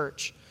their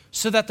church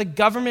so that the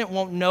government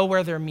won't know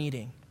where they're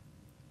meeting.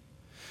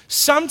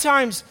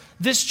 Sometimes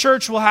this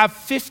church will have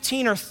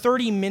 15 or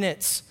 30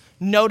 minutes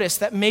notice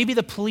that maybe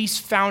the police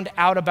found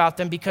out about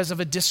them because of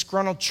a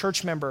disgruntled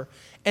church member,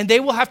 and they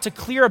will have to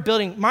clear a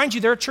building. Mind you,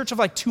 they're a church of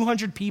like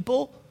 200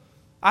 people.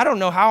 I don't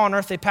know how on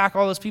earth they pack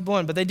all those people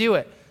in, but they do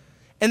it.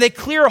 And they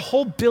clear a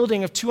whole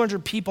building of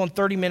 200 people in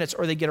 30 minutes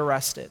or they get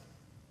arrested.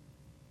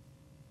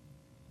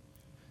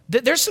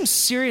 There's some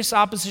serious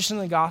opposition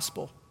to the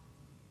gospel.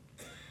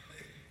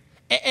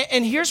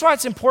 And here's why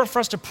it's important for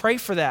us to pray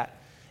for that,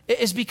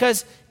 is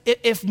because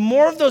if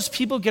more of those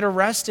people get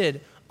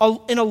arrested,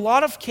 in a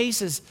lot of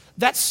cases,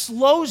 that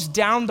slows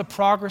down the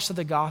progress of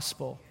the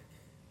gospel.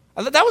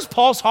 That was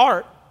Paul's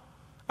heart.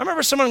 I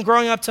remember someone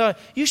growing up telling,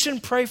 you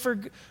shouldn't pray for,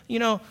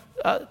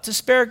 to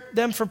spare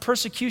them from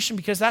persecution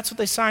because that's what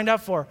they signed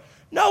up for.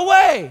 No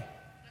way.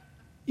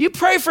 You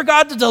pray for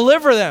God to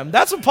deliver them.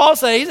 That's what Paul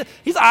said.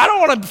 He's I don't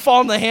want to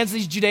fall in the hands of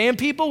these Judean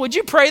people. Would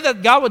you pray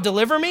that God would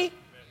deliver me?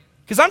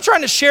 Because I'm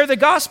trying to share the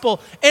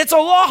gospel. And it's a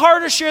lot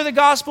harder to share the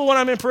gospel when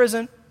I'm in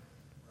prison.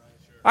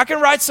 I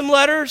can write some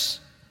letters,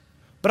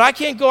 but I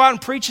can't go out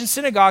and preach in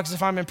synagogues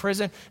if I'm in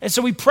prison. And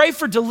so we pray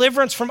for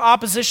deliverance from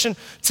opposition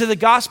to the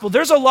gospel.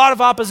 There's a lot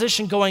of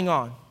opposition going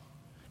on,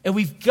 and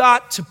we've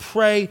got to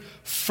pray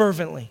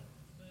fervently.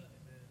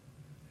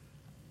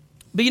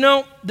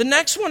 But the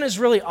next one is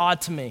really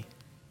odd to me,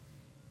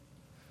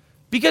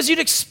 because you'd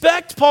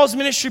expect Paul's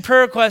ministry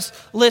prayer request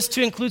list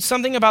to include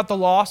something about the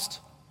lost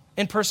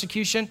and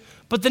persecution,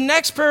 but the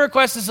next prayer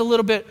request is a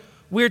little bit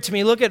weird to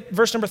me. Look at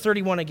verse number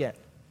 31 again.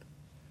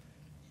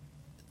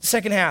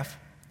 Second half.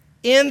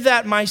 In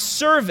that my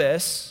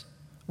service,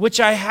 which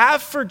I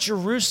have for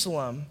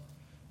Jerusalem,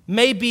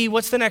 may be,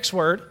 what's the next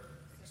word?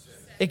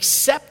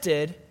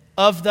 Accepted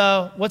of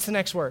the, what's the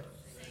next word?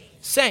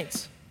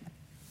 Saints.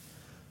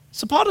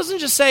 So Paul doesn't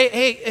just say,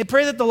 hey,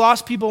 pray that the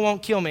lost people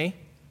won't kill me.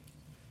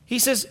 He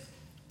says,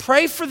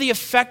 pray for the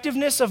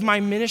effectiveness of my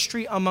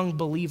ministry among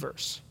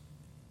believers.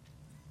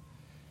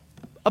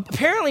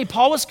 Apparently,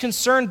 Paul was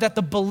concerned that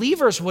the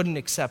believers wouldn't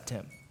accept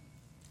him.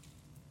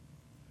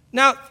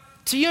 Now,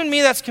 to you and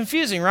me, that's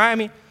confusing, right? I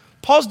mean,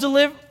 Paul's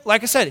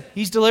like I said,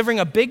 he's delivering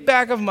a big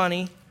bag of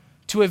money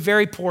to a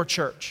very poor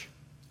church.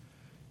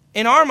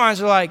 In our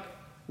minds, we're like,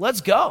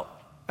 let's go.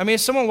 I mean,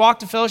 if someone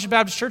walked to Fellowship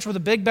Baptist Church with a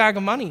big bag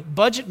of money,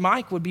 Budget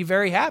Mike would be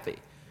very happy.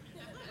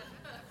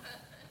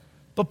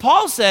 But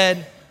Paul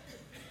said,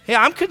 hey,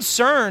 I'm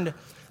concerned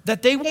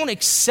that they won't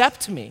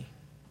accept me.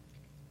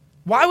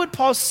 Why would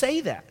Paul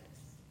say that?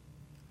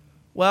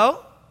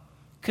 Well,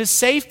 because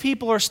saved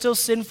people are still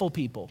sinful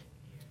people.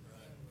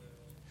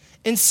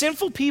 And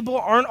sinful people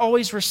aren't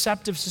always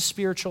receptive to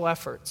spiritual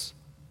efforts.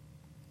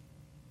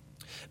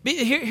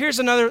 Here's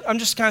another, I'm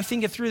just kind of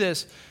thinking through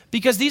this,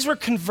 because these were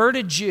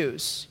converted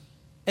Jews,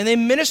 and they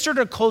ministered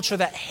in a culture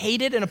that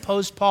hated and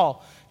opposed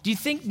Paul. Do you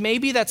think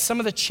maybe that some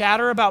of the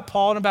chatter about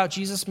Paul and about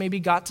Jesus maybe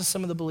got to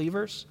some of the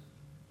believers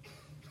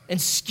and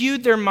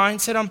skewed their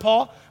mindset on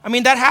Paul? I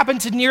mean, that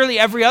happened to nearly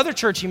every other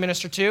church he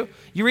ministered to.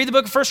 You read the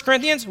book of 1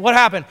 Corinthians, what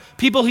happened?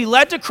 People he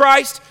led to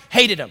Christ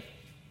hated him.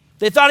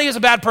 They thought he was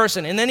a bad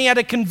person, and then he had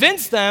to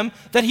convince them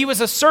that he was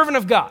a servant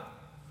of God.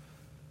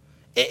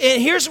 And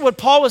here's what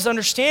Paul was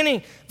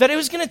understanding, that it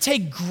was going to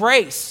take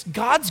grace,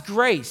 God's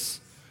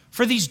grace,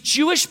 for these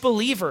Jewish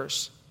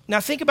believers. Now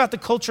think about the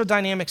cultural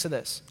dynamics of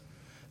this.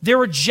 There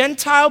were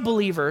Gentile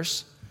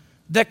believers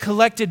that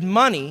collected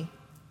money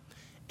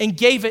and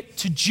gave it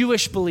to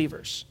Jewish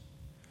believers.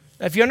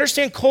 Now, if you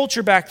understand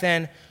culture back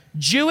then,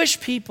 Jewish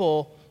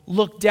people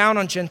looked down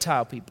on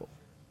Gentile people.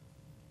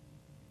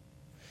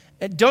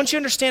 And don't you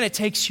understand it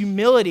takes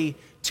humility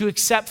to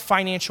accept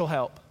financial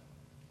help?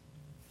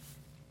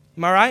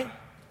 Am I right?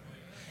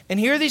 And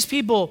here are these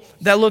people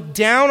that look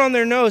down on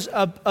their nose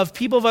of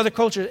people of other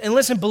cultures. And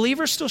listen,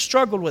 believers still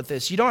struggled with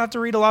this. You don't have to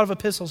read a lot of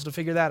epistles to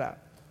figure that out.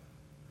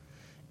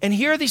 And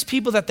here are these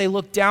people that they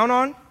looked down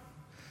on,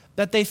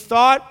 that they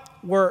thought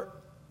were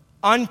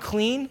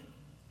unclean,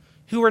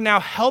 who are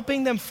now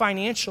helping them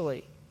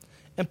financially.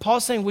 And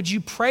Paul's saying, would you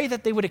pray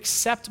that they would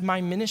accept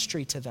my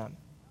ministry to them?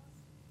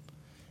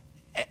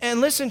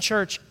 And listen,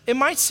 church, it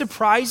might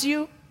surprise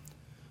you,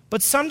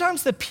 but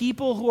sometimes the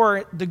people who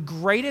are the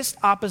greatest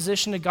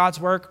opposition to God's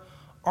work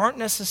aren't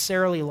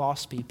necessarily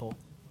lost people.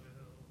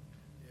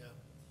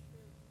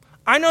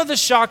 I know this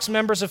shocks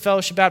members of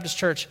Fellowship Baptist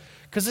Church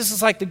because this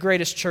is like the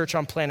greatest church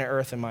on planet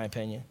Earth, in my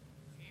opinion.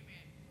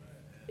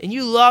 And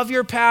you love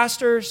your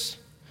pastors,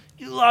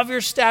 you love your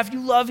staff, you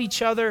love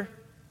each other,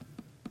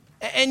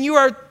 and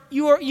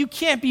you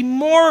can't be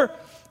more.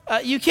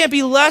 You can't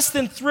be less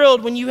than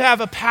thrilled when you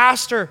have a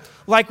pastor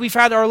like we've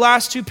had our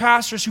last two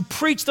pastors who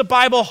preach the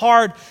Bible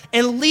hard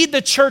and lead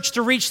the church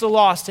to reach the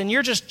lost, and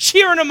you're just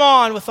cheering them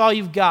on with all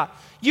you've got.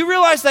 You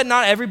realize that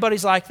not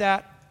everybody's like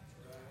that?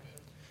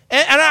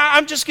 And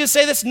I'm just going to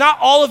say this, not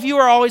all of you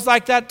are always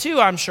like that too,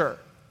 I'm sure.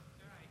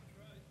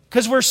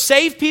 Because we're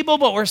saved people,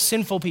 but we're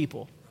sinful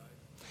people.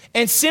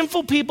 And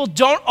sinful people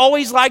don't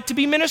always like to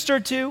be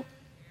ministered to.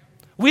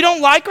 We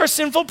don't like our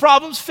sinful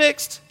problems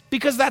fixed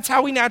because that's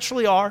how we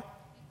naturally are.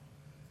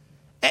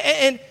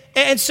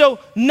 And so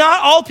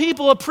not all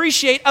people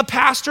appreciate a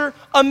pastor,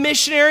 a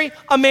missionary,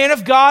 a man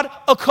of God,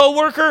 a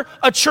coworker,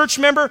 a church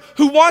member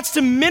who wants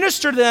to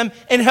minister to them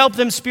and help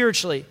them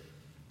spiritually.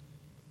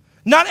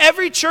 Not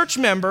every church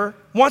member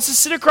wants to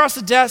sit across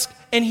the desk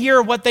and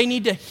hear what they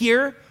need to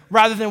hear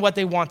rather than what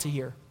they want to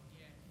hear.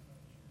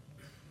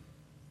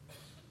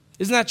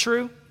 Isn't that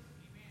true?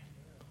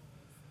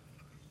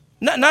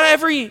 Not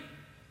every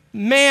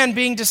man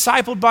being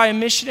discipled by a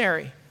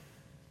missionary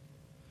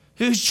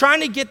who's trying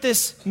to get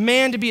this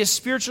man to be a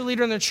spiritual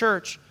leader in the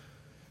church,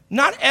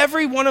 not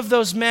every one of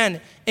those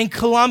men in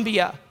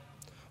Colombia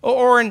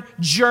or in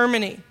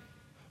Germany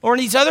or in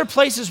these other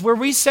places where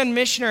we send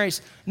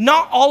missionaries,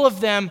 not all of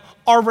them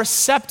are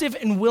receptive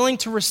and willing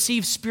to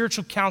receive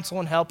spiritual counsel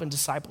and help and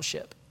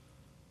discipleship.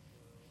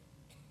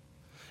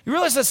 You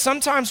realize that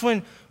sometimes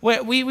when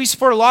we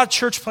support a lot of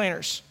church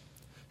planners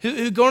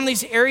who go in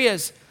these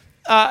areas,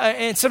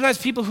 and sometimes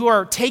people who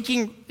are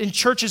taking in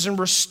churches and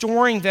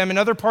restoring them in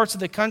other parts of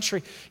the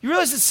country, you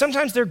realize that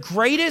sometimes their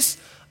greatest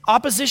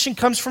opposition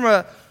comes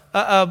from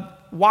a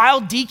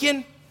wild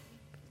deacon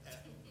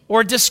or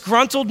a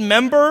disgruntled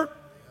member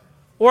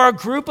or a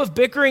group of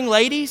bickering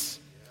ladies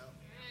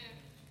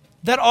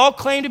that all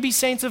claim to be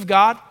saints of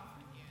God.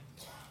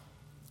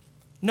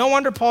 No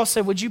wonder Paul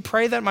said, would you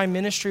pray that my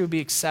ministry would be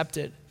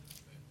accepted?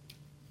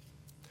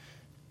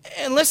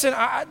 And listen,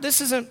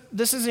 this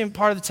isn't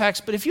part of the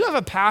text, but if you have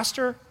a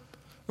pastor, or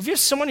if you have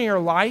someone in your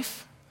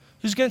life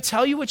who's going to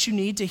tell you what you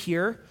need to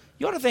hear,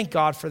 you ought to thank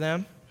God for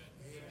them.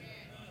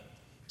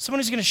 Someone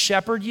who's going to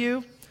shepherd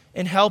you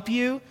and help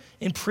you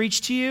and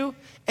preach to you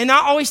and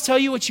not always tell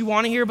you what you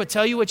want to hear, but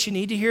tell you what you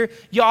need to hear.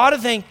 You ought to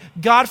thank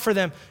God for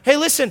them. Hey,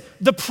 listen,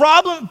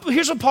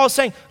 here's what Paul's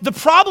saying. The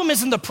problem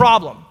isn't the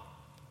problem,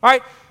 all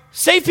right?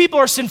 Saved people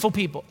are sinful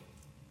people.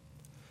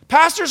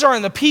 Pastors are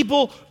in the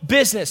people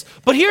business.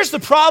 But here's the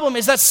problem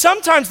is that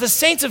sometimes the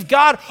saints of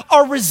God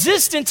are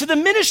resistant to the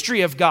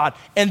ministry of God,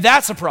 and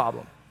that's a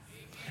problem.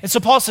 And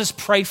so Paul says,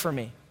 pray for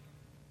me.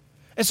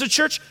 And so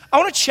church, I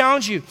want to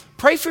challenge you,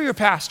 pray for your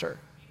pastor.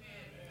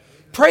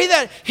 Pray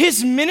that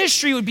his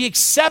ministry would be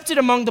accepted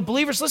among the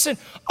believers. Listen,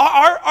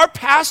 our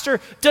pastor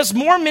does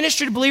more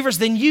ministry to believers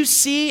than you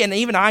see and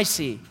even I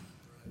see.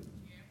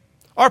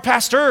 Our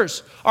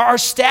pastors, our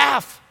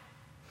staff.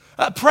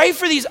 Pray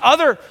for these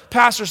other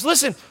pastors.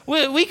 Listen,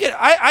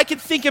 I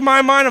could think in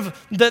my mind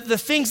of the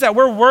things that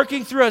we're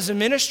working through as a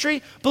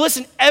ministry, but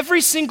listen,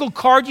 every single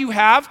card you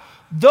have,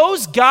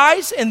 those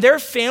guys and their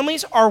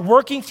families are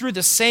working through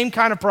the same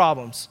kind of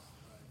problems.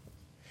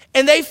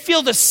 And they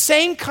feel the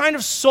same kind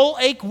of soul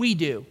ache we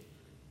do.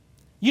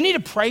 You need to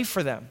pray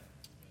for them.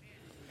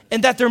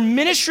 And that their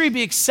ministry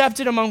be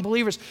accepted among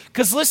believers.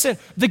 Because listen,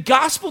 the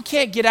gospel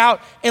can't get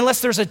out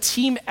unless there's a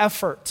team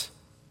effort.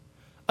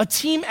 A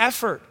team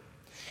effort.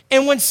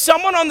 And when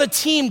someone on the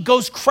team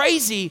goes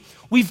crazy,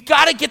 we've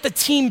got to get the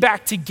team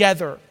back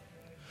together.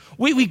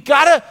 We've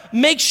got to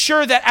make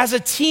sure that as a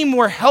team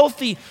we're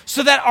healthy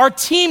so that our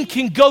team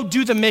can go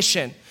do the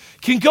mission,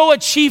 can go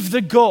achieve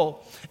the goal.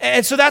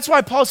 And so that's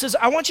why Paul says,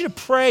 I want you to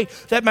pray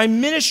that my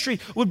ministry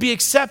would be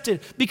accepted.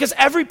 Because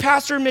every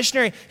pastor and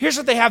missionary, here's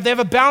what they have. They have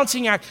a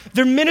balancing act.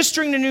 They're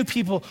ministering to new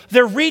people.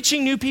 They're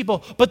reaching new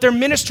people, but they're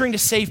ministering to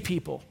save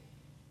people.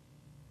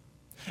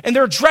 And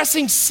they're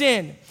addressing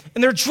sin.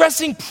 And they're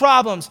addressing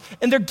problems.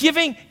 And they're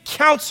giving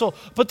counsel,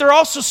 but they're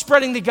also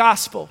spreading the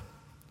gospel.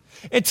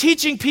 And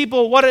teaching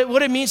people what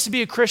it means to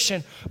be a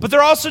Christian. But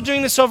they're also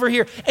doing this over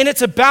here. And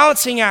it's a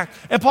balancing act.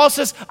 And Paul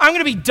says, I'm going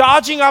to be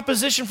dodging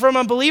opposition from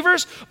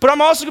unbelievers, but I'm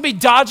also going to be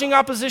dodging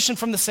opposition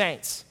from the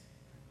saints.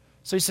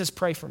 So he says,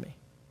 pray for me.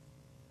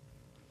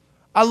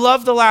 I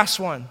love the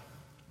last one.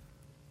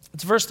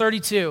 It's verse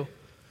 32.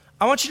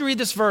 I want you to read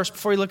this verse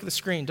before you look at the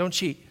screen. Don't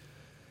cheat.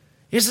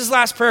 Here's his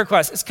last prayer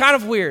request. It's kind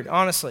of weird,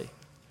 honestly.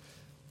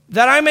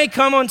 That I may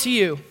come unto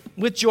you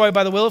with joy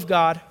by the will of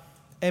God,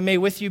 and may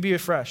with you be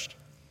refreshed.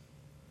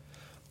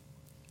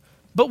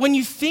 But when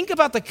you think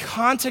about the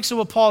context of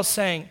what Paul is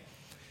saying,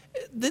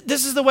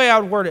 this is the way I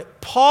would word it.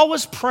 Paul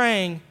was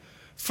praying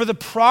for the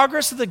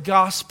progress of the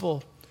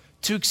gospel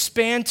to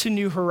expand to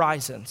new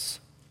horizons.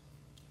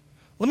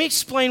 Let me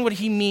explain what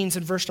he means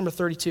in verse number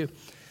 32.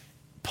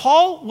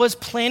 Paul was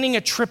planning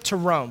a trip to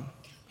Rome.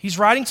 He's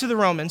writing to the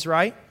Romans,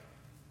 right?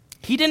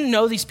 He didn't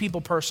know these people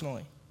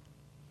personally.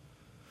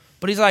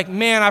 But he's like,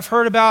 man, I've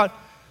heard about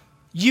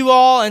you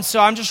all, and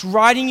so I'm just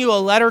writing you a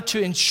letter to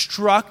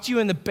instruct you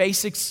in the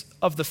basics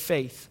of the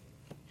faith.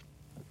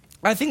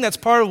 I think that's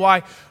part of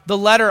why the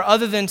letter,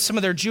 other than some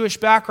of their Jewish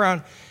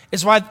background,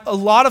 is why a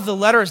lot of the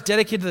letter is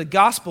dedicated to the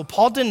gospel.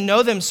 Paul didn't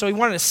know them, so he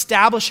wanted to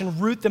establish and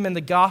root them in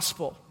the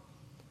gospel.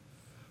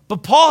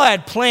 But Paul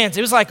had plans.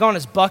 It was like on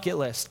his bucket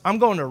list. I'm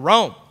going to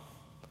Rome,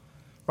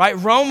 right?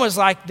 Rome was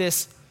like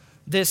this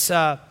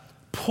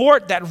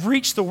port that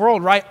reached the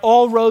world, right?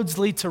 All roads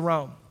lead to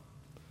Rome.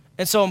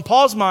 And so in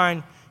Paul's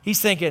mind,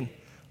 he's thinking,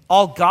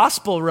 all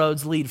gospel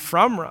roads lead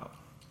from Rome.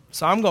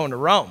 So I'm going to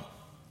Rome.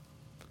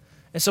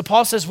 And so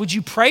Paul says, would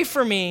you pray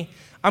for me?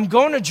 I'm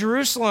going to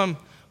Jerusalem,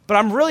 but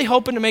I'm really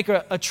hoping to make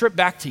a trip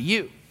back to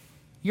you.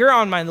 You're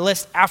on my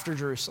list after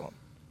Jerusalem.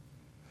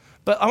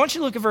 But I want you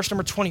to look at verse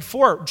number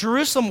 24.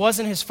 Jerusalem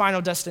wasn't his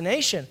final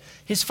destination.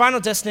 His final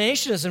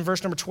destination is in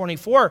verse number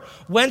 24.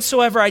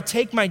 Whensoever I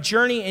take my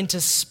journey into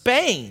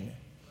Spain,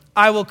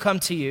 I will come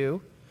to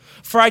you.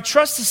 For I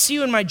trust to see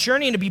you in my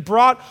journey and to be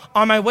brought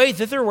on my way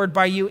thitherward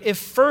by you, if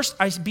first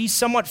I be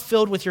somewhat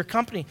filled with your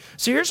company.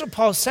 So here's what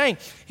Paul is saying.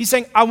 He's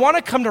saying, I want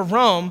to come to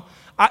Rome.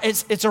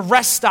 It's a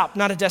rest stop,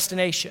 not a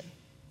destination.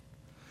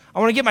 I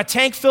want to get my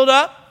tank filled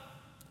up,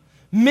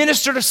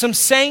 minister to some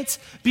saints,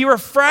 be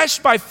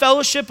refreshed by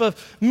fellowship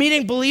of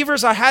meeting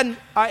believers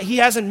he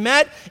hasn't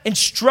met,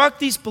 instruct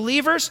these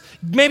believers,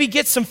 maybe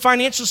get some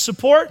financial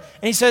support.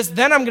 And he says,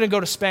 then I'm going to go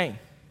to Spain.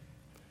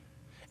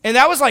 And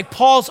that was like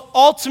Paul's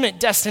ultimate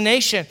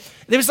destination.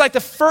 It was like the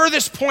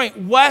furthest point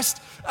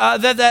west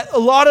that a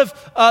lot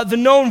of the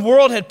known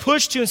world had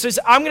pushed to. And says,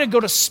 I'm going to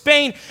go to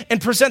Spain and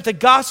present the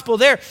gospel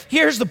there.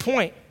 Here's the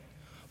point.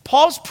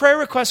 Paul's prayer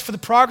request for the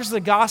progress of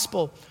the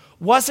gospel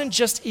wasn't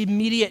just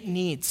immediate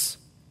needs.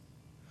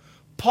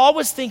 Paul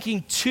was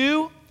thinking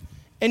 2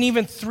 and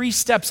even 3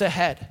 steps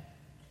ahead.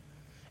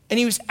 And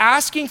he was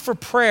asking for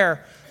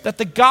prayer that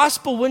the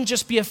gospel wouldn't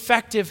just be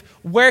effective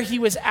where he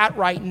was at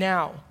right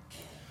now,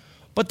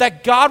 but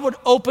that God would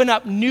open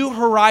up new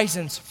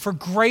horizons for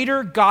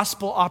greater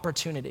gospel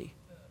opportunity.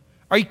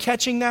 Are you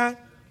catching that?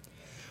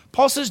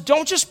 Paul says,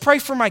 don't just pray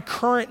for my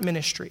current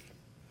ministry,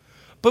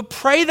 but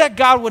pray that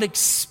God would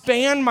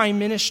expand my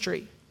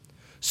ministry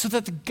so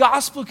that the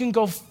gospel can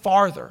go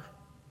farther.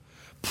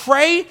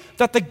 Pray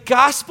that the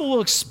gospel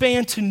will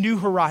expand to new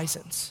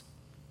horizons.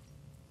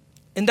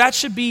 And that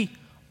should be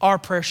our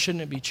prayer,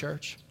 shouldn't it be,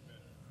 church?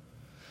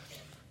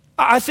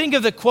 I think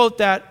of the quote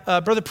that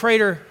Brother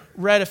Prater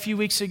read a few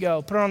weeks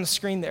ago. Put it on the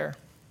screen there.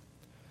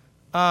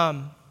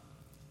 I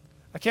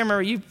can't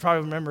remember. You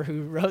probably remember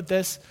who wrote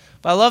this,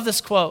 but I love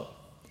this quote.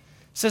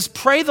 It says,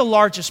 pray the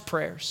largest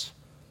prayers.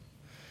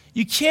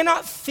 You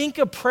cannot think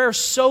a prayer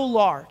so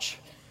large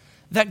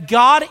that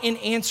God, in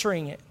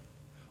answering it,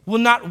 will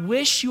not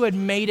wish you had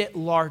made it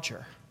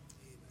larger.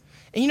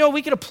 And you know,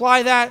 we could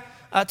apply that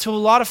to a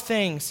lot of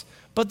things,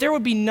 but there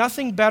would be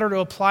nothing better to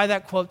apply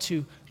that quote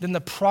to than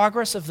the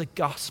progress of the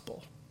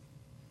gospel.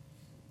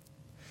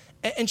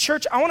 And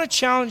church, I want to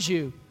challenge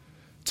you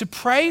to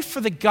pray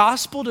for the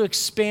gospel to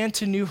expand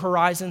to new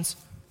horizons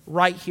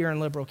right here in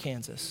Liberal,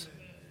 Kansas.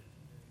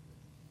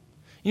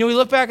 You know, we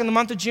look back in the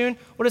month of June,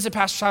 what is it,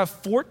 Pastor Tyler?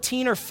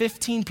 14 or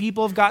 15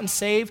 people have gotten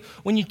saved.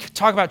 When you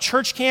talk about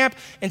church camp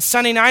and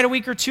Sunday night a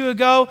week or two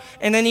ago,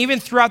 and then even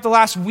throughout the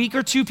last week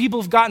or two,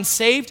 people have gotten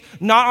saved,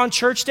 not on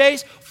church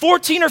days.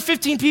 14 or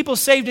 15 people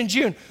saved in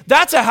June.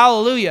 That's a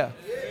hallelujah.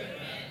 Amen.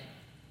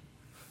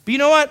 But you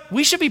know what?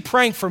 We should be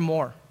praying for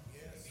more.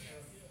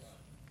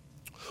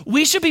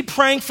 We should be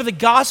praying for the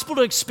gospel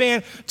to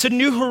expand to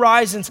new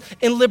horizons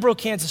in Liberal,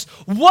 Kansas.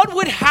 What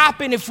would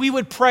happen if we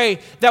would pray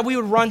that we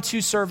would run 2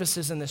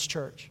 services in this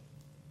church?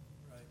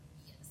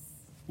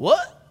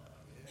 What?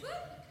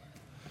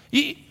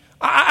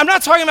 I'm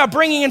not talking about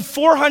bringing in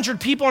 400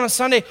 people on a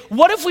Sunday.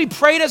 What if we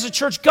prayed as a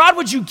church, God,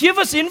 would you give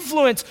us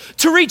influence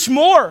to reach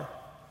more?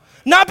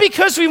 Not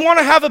because we want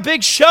to have a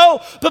big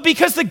show, but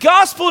because the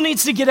gospel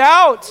needs to get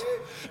out.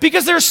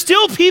 Because there are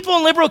still people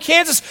in Liberal,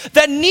 Kansas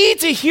that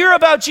need to hear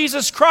about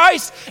Jesus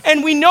Christ.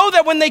 And we know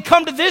that when they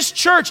come to this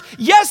church,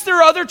 yes, there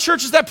are other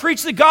churches that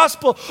preach the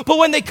gospel, but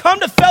when they come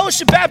to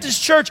Fellowship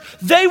Baptist Church,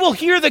 they will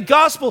hear the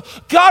gospel.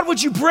 God,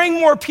 would you bring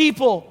more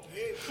people?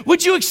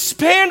 Would you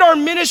expand our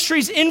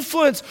ministry's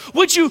influence?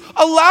 Would you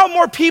allow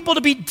more people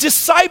to be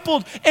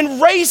discipled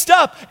and raised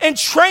up and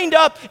trained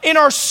up in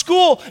our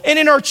school and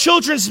in our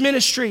children's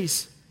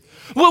ministries?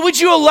 Would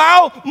you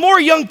allow more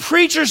young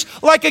preachers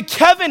like a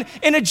Kevin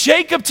and a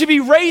Jacob to be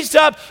raised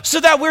up so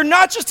that we're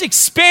not just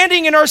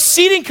expanding in our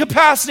seating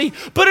capacity,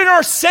 but in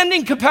our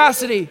sending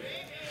capacity?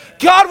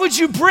 God, would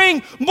you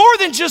bring more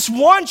than just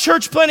 1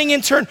 church planting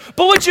intern,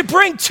 but would you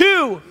bring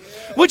 2?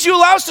 Would you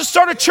allow us to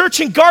start a church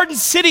in Garden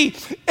City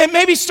and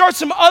maybe start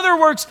some other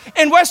works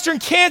in Western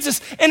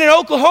Kansas and in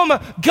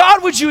Oklahoma?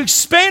 God, would you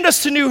expand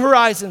us to new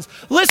horizons?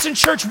 Listen,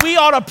 church, we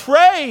ought to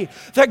pray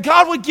that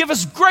God would give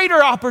us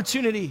greater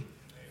opportunity.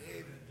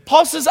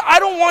 Paul says, I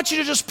don't want you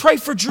to just pray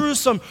for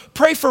Jerusalem.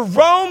 Pray for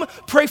Rome,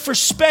 pray for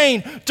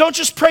Spain. Don't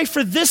just pray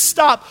for this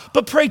stop,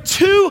 but pray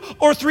 2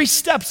 or 3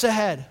 steps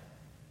ahead.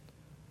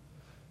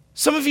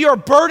 Some of you are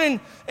burdened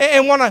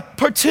and want to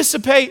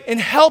participate and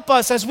help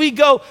us as we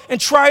go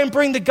and try and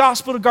bring the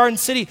gospel to Garden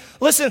City.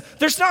 Listen,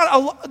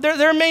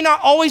 there may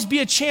not always be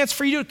a chance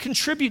for you to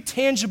contribute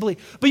tangibly,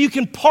 but you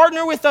can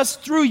partner with us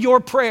through your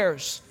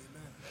prayers.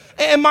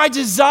 And my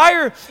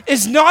desire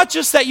is not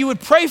just that you would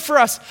pray for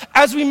us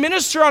as we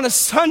minister on a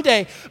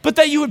Sunday, but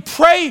that you would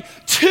pray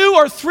 2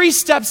 or 3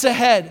 steps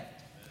ahead.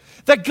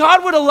 That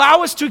God would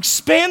allow us to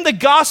expand the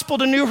gospel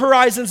to new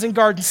horizons in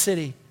Garden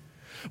City.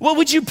 Well,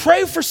 would you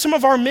pray for some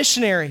of our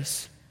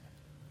missionaries?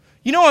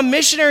 You know, a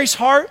missionary's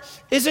heart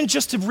isn't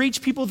just to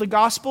reach people with the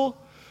gospel,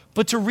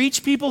 but to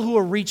reach people who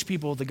will reach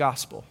people with the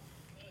gospel.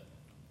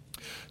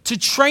 To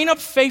train up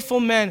faithful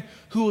men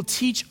who will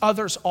teach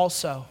others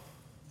also.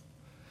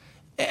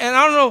 And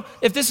I don't know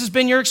if this has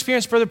been your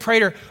experience, Brother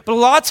Prater, but a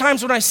lot of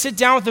times when I sit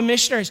down with the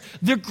missionaries,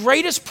 their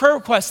greatest prayer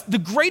request, the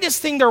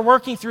greatest thing they're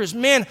working through is,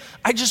 man,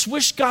 I just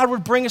wish God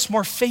would bring us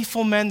more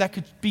faithful men that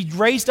could be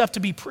raised up to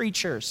be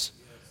preachers.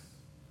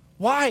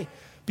 Why?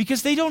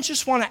 Because they don't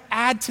just want to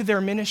add to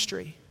their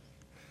ministry.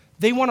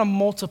 They want to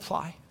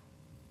multiply.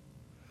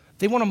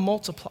 They want to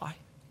multiply.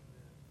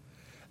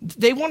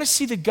 They want to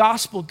see the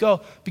gospel go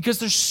because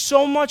there's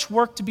so much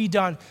work to be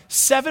done.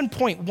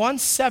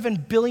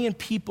 7.17 billion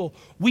people.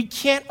 We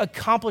can't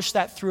accomplish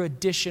that through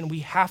addition. We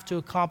have to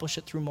accomplish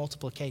it through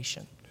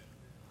multiplication.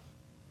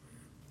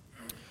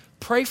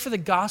 Pray for the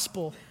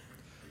gospel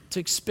to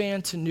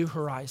expand to new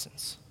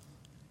horizons.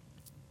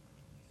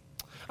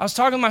 I was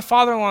talking to my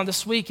father-in-law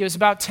this week. It was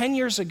about 10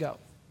 years ago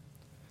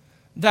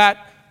that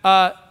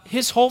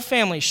his whole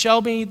family,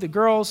 Shelby, the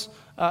girls,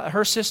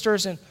 her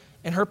sisters,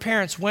 and her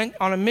parents went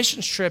on a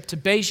missions trip to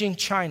Beijing,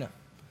 China.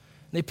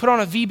 They put on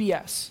a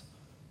VBS,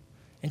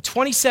 and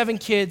 27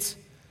 kids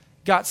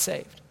got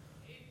saved.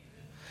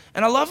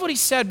 And I love what he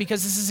said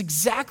because this is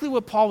exactly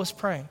what Paul was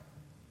praying.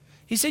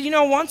 He said, you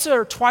know, once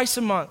or twice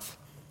a month,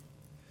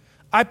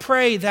 I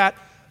pray that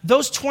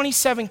those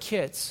 27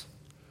 kids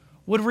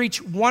would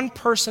reach 1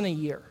 person a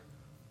year.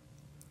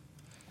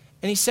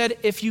 And he said,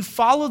 if you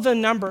follow the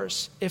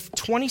numbers, if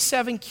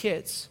 27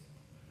 kids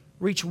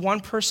reach 1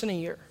 person a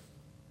year,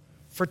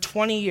 for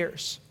 20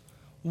 years,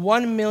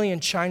 1 million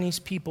Chinese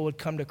people would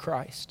come to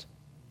Christ.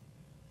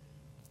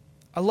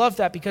 I love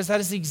that because that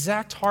is the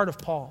exact heart of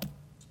Paul.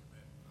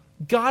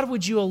 God,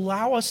 would you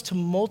allow us to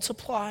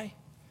multiply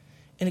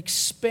and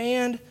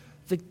expand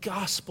the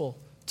gospel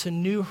to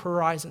new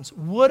horizons?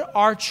 Would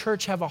our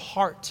church have a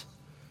heart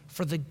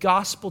for the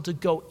gospel to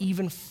go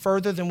even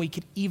further than we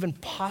could even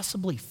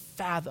possibly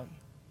fathom?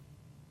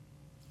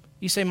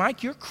 You say,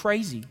 Mike, you're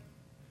crazy.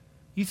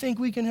 You think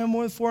we can have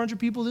more than 400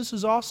 people? This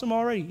is awesome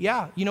already.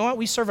 Yeah, you know what?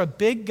 We serve a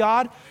big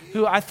God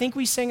who I think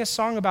we sang a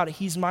song about it.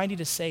 He's mighty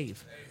to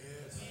save.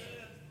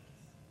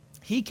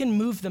 He can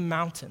move the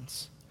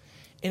mountains.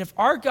 And if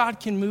our God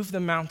can move the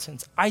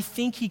mountains, I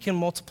think he can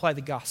multiply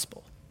the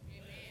gospel.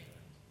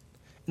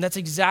 And that's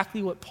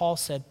exactly what Paul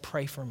said,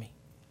 pray for me.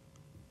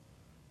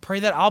 Pray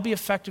that I'll be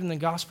effective in the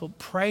gospel.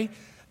 Pray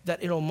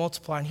that it'll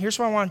multiply. And here's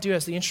what I want to do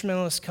as the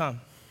instrumentalists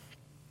come.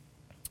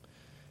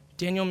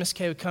 Daniel and Miss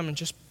Kay would come and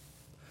just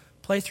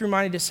play play through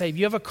Mighty to Save,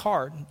 you have a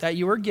card that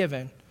you were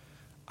given.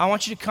 I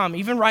want you to come,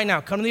 even right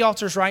now, come to the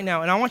altars right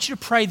now, and I want you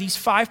to pray these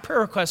 5 prayer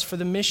requests for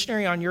the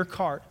missionary on your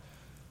card.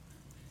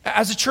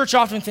 As a church,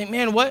 often think,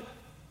 man,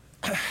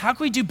 how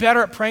can we do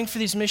better at praying for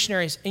these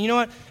missionaries? And you know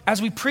what?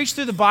 As we preach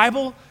through the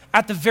Bible,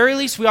 at the very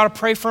least, we ought to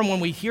pray for them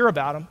when we hear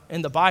about them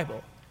in the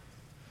Bible.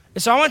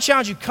 And so I want to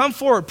challenge you, come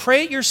forward,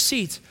 pray at your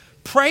seats,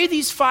 pray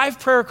these 5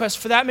 prayer requests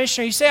for that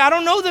missionary. You say, I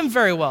don't know them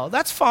very well.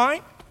 That's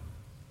fine.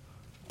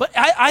 But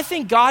I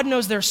think God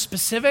knows their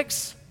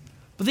specifics,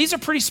 but these are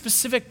pretty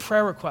specific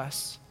prayer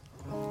requests.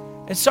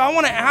 And so I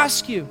want to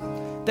ask you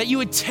that you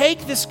would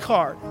take this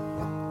card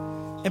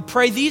and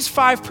pray these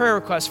 5 prayer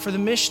requests for the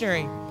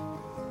missionary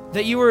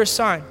that you were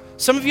assigned.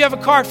 Some of you have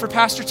a card for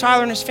Pastor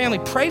Tyler and his family.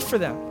 Pray for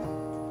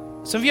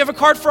them. Some of you have a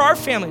card for our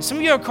family. Some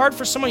of you have a card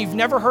for someone you've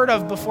never heard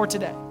of before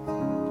today.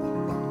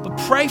 But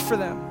pray for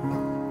them.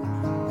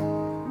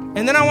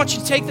 And then I want you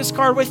to take this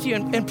card with you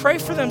and pray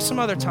for them some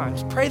other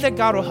times. Pray that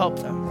God will help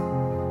them.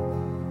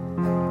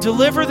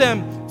 Deliver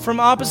them from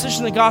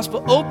opposition to the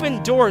gospel.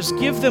 Open doors.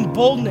 Give them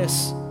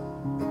boldness.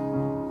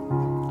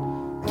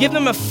 Give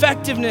them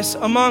effectiveness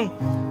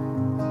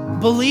among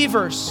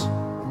believers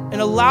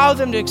and allow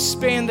them to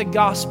expand the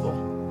gospel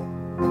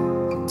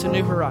to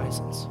new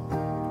horizons.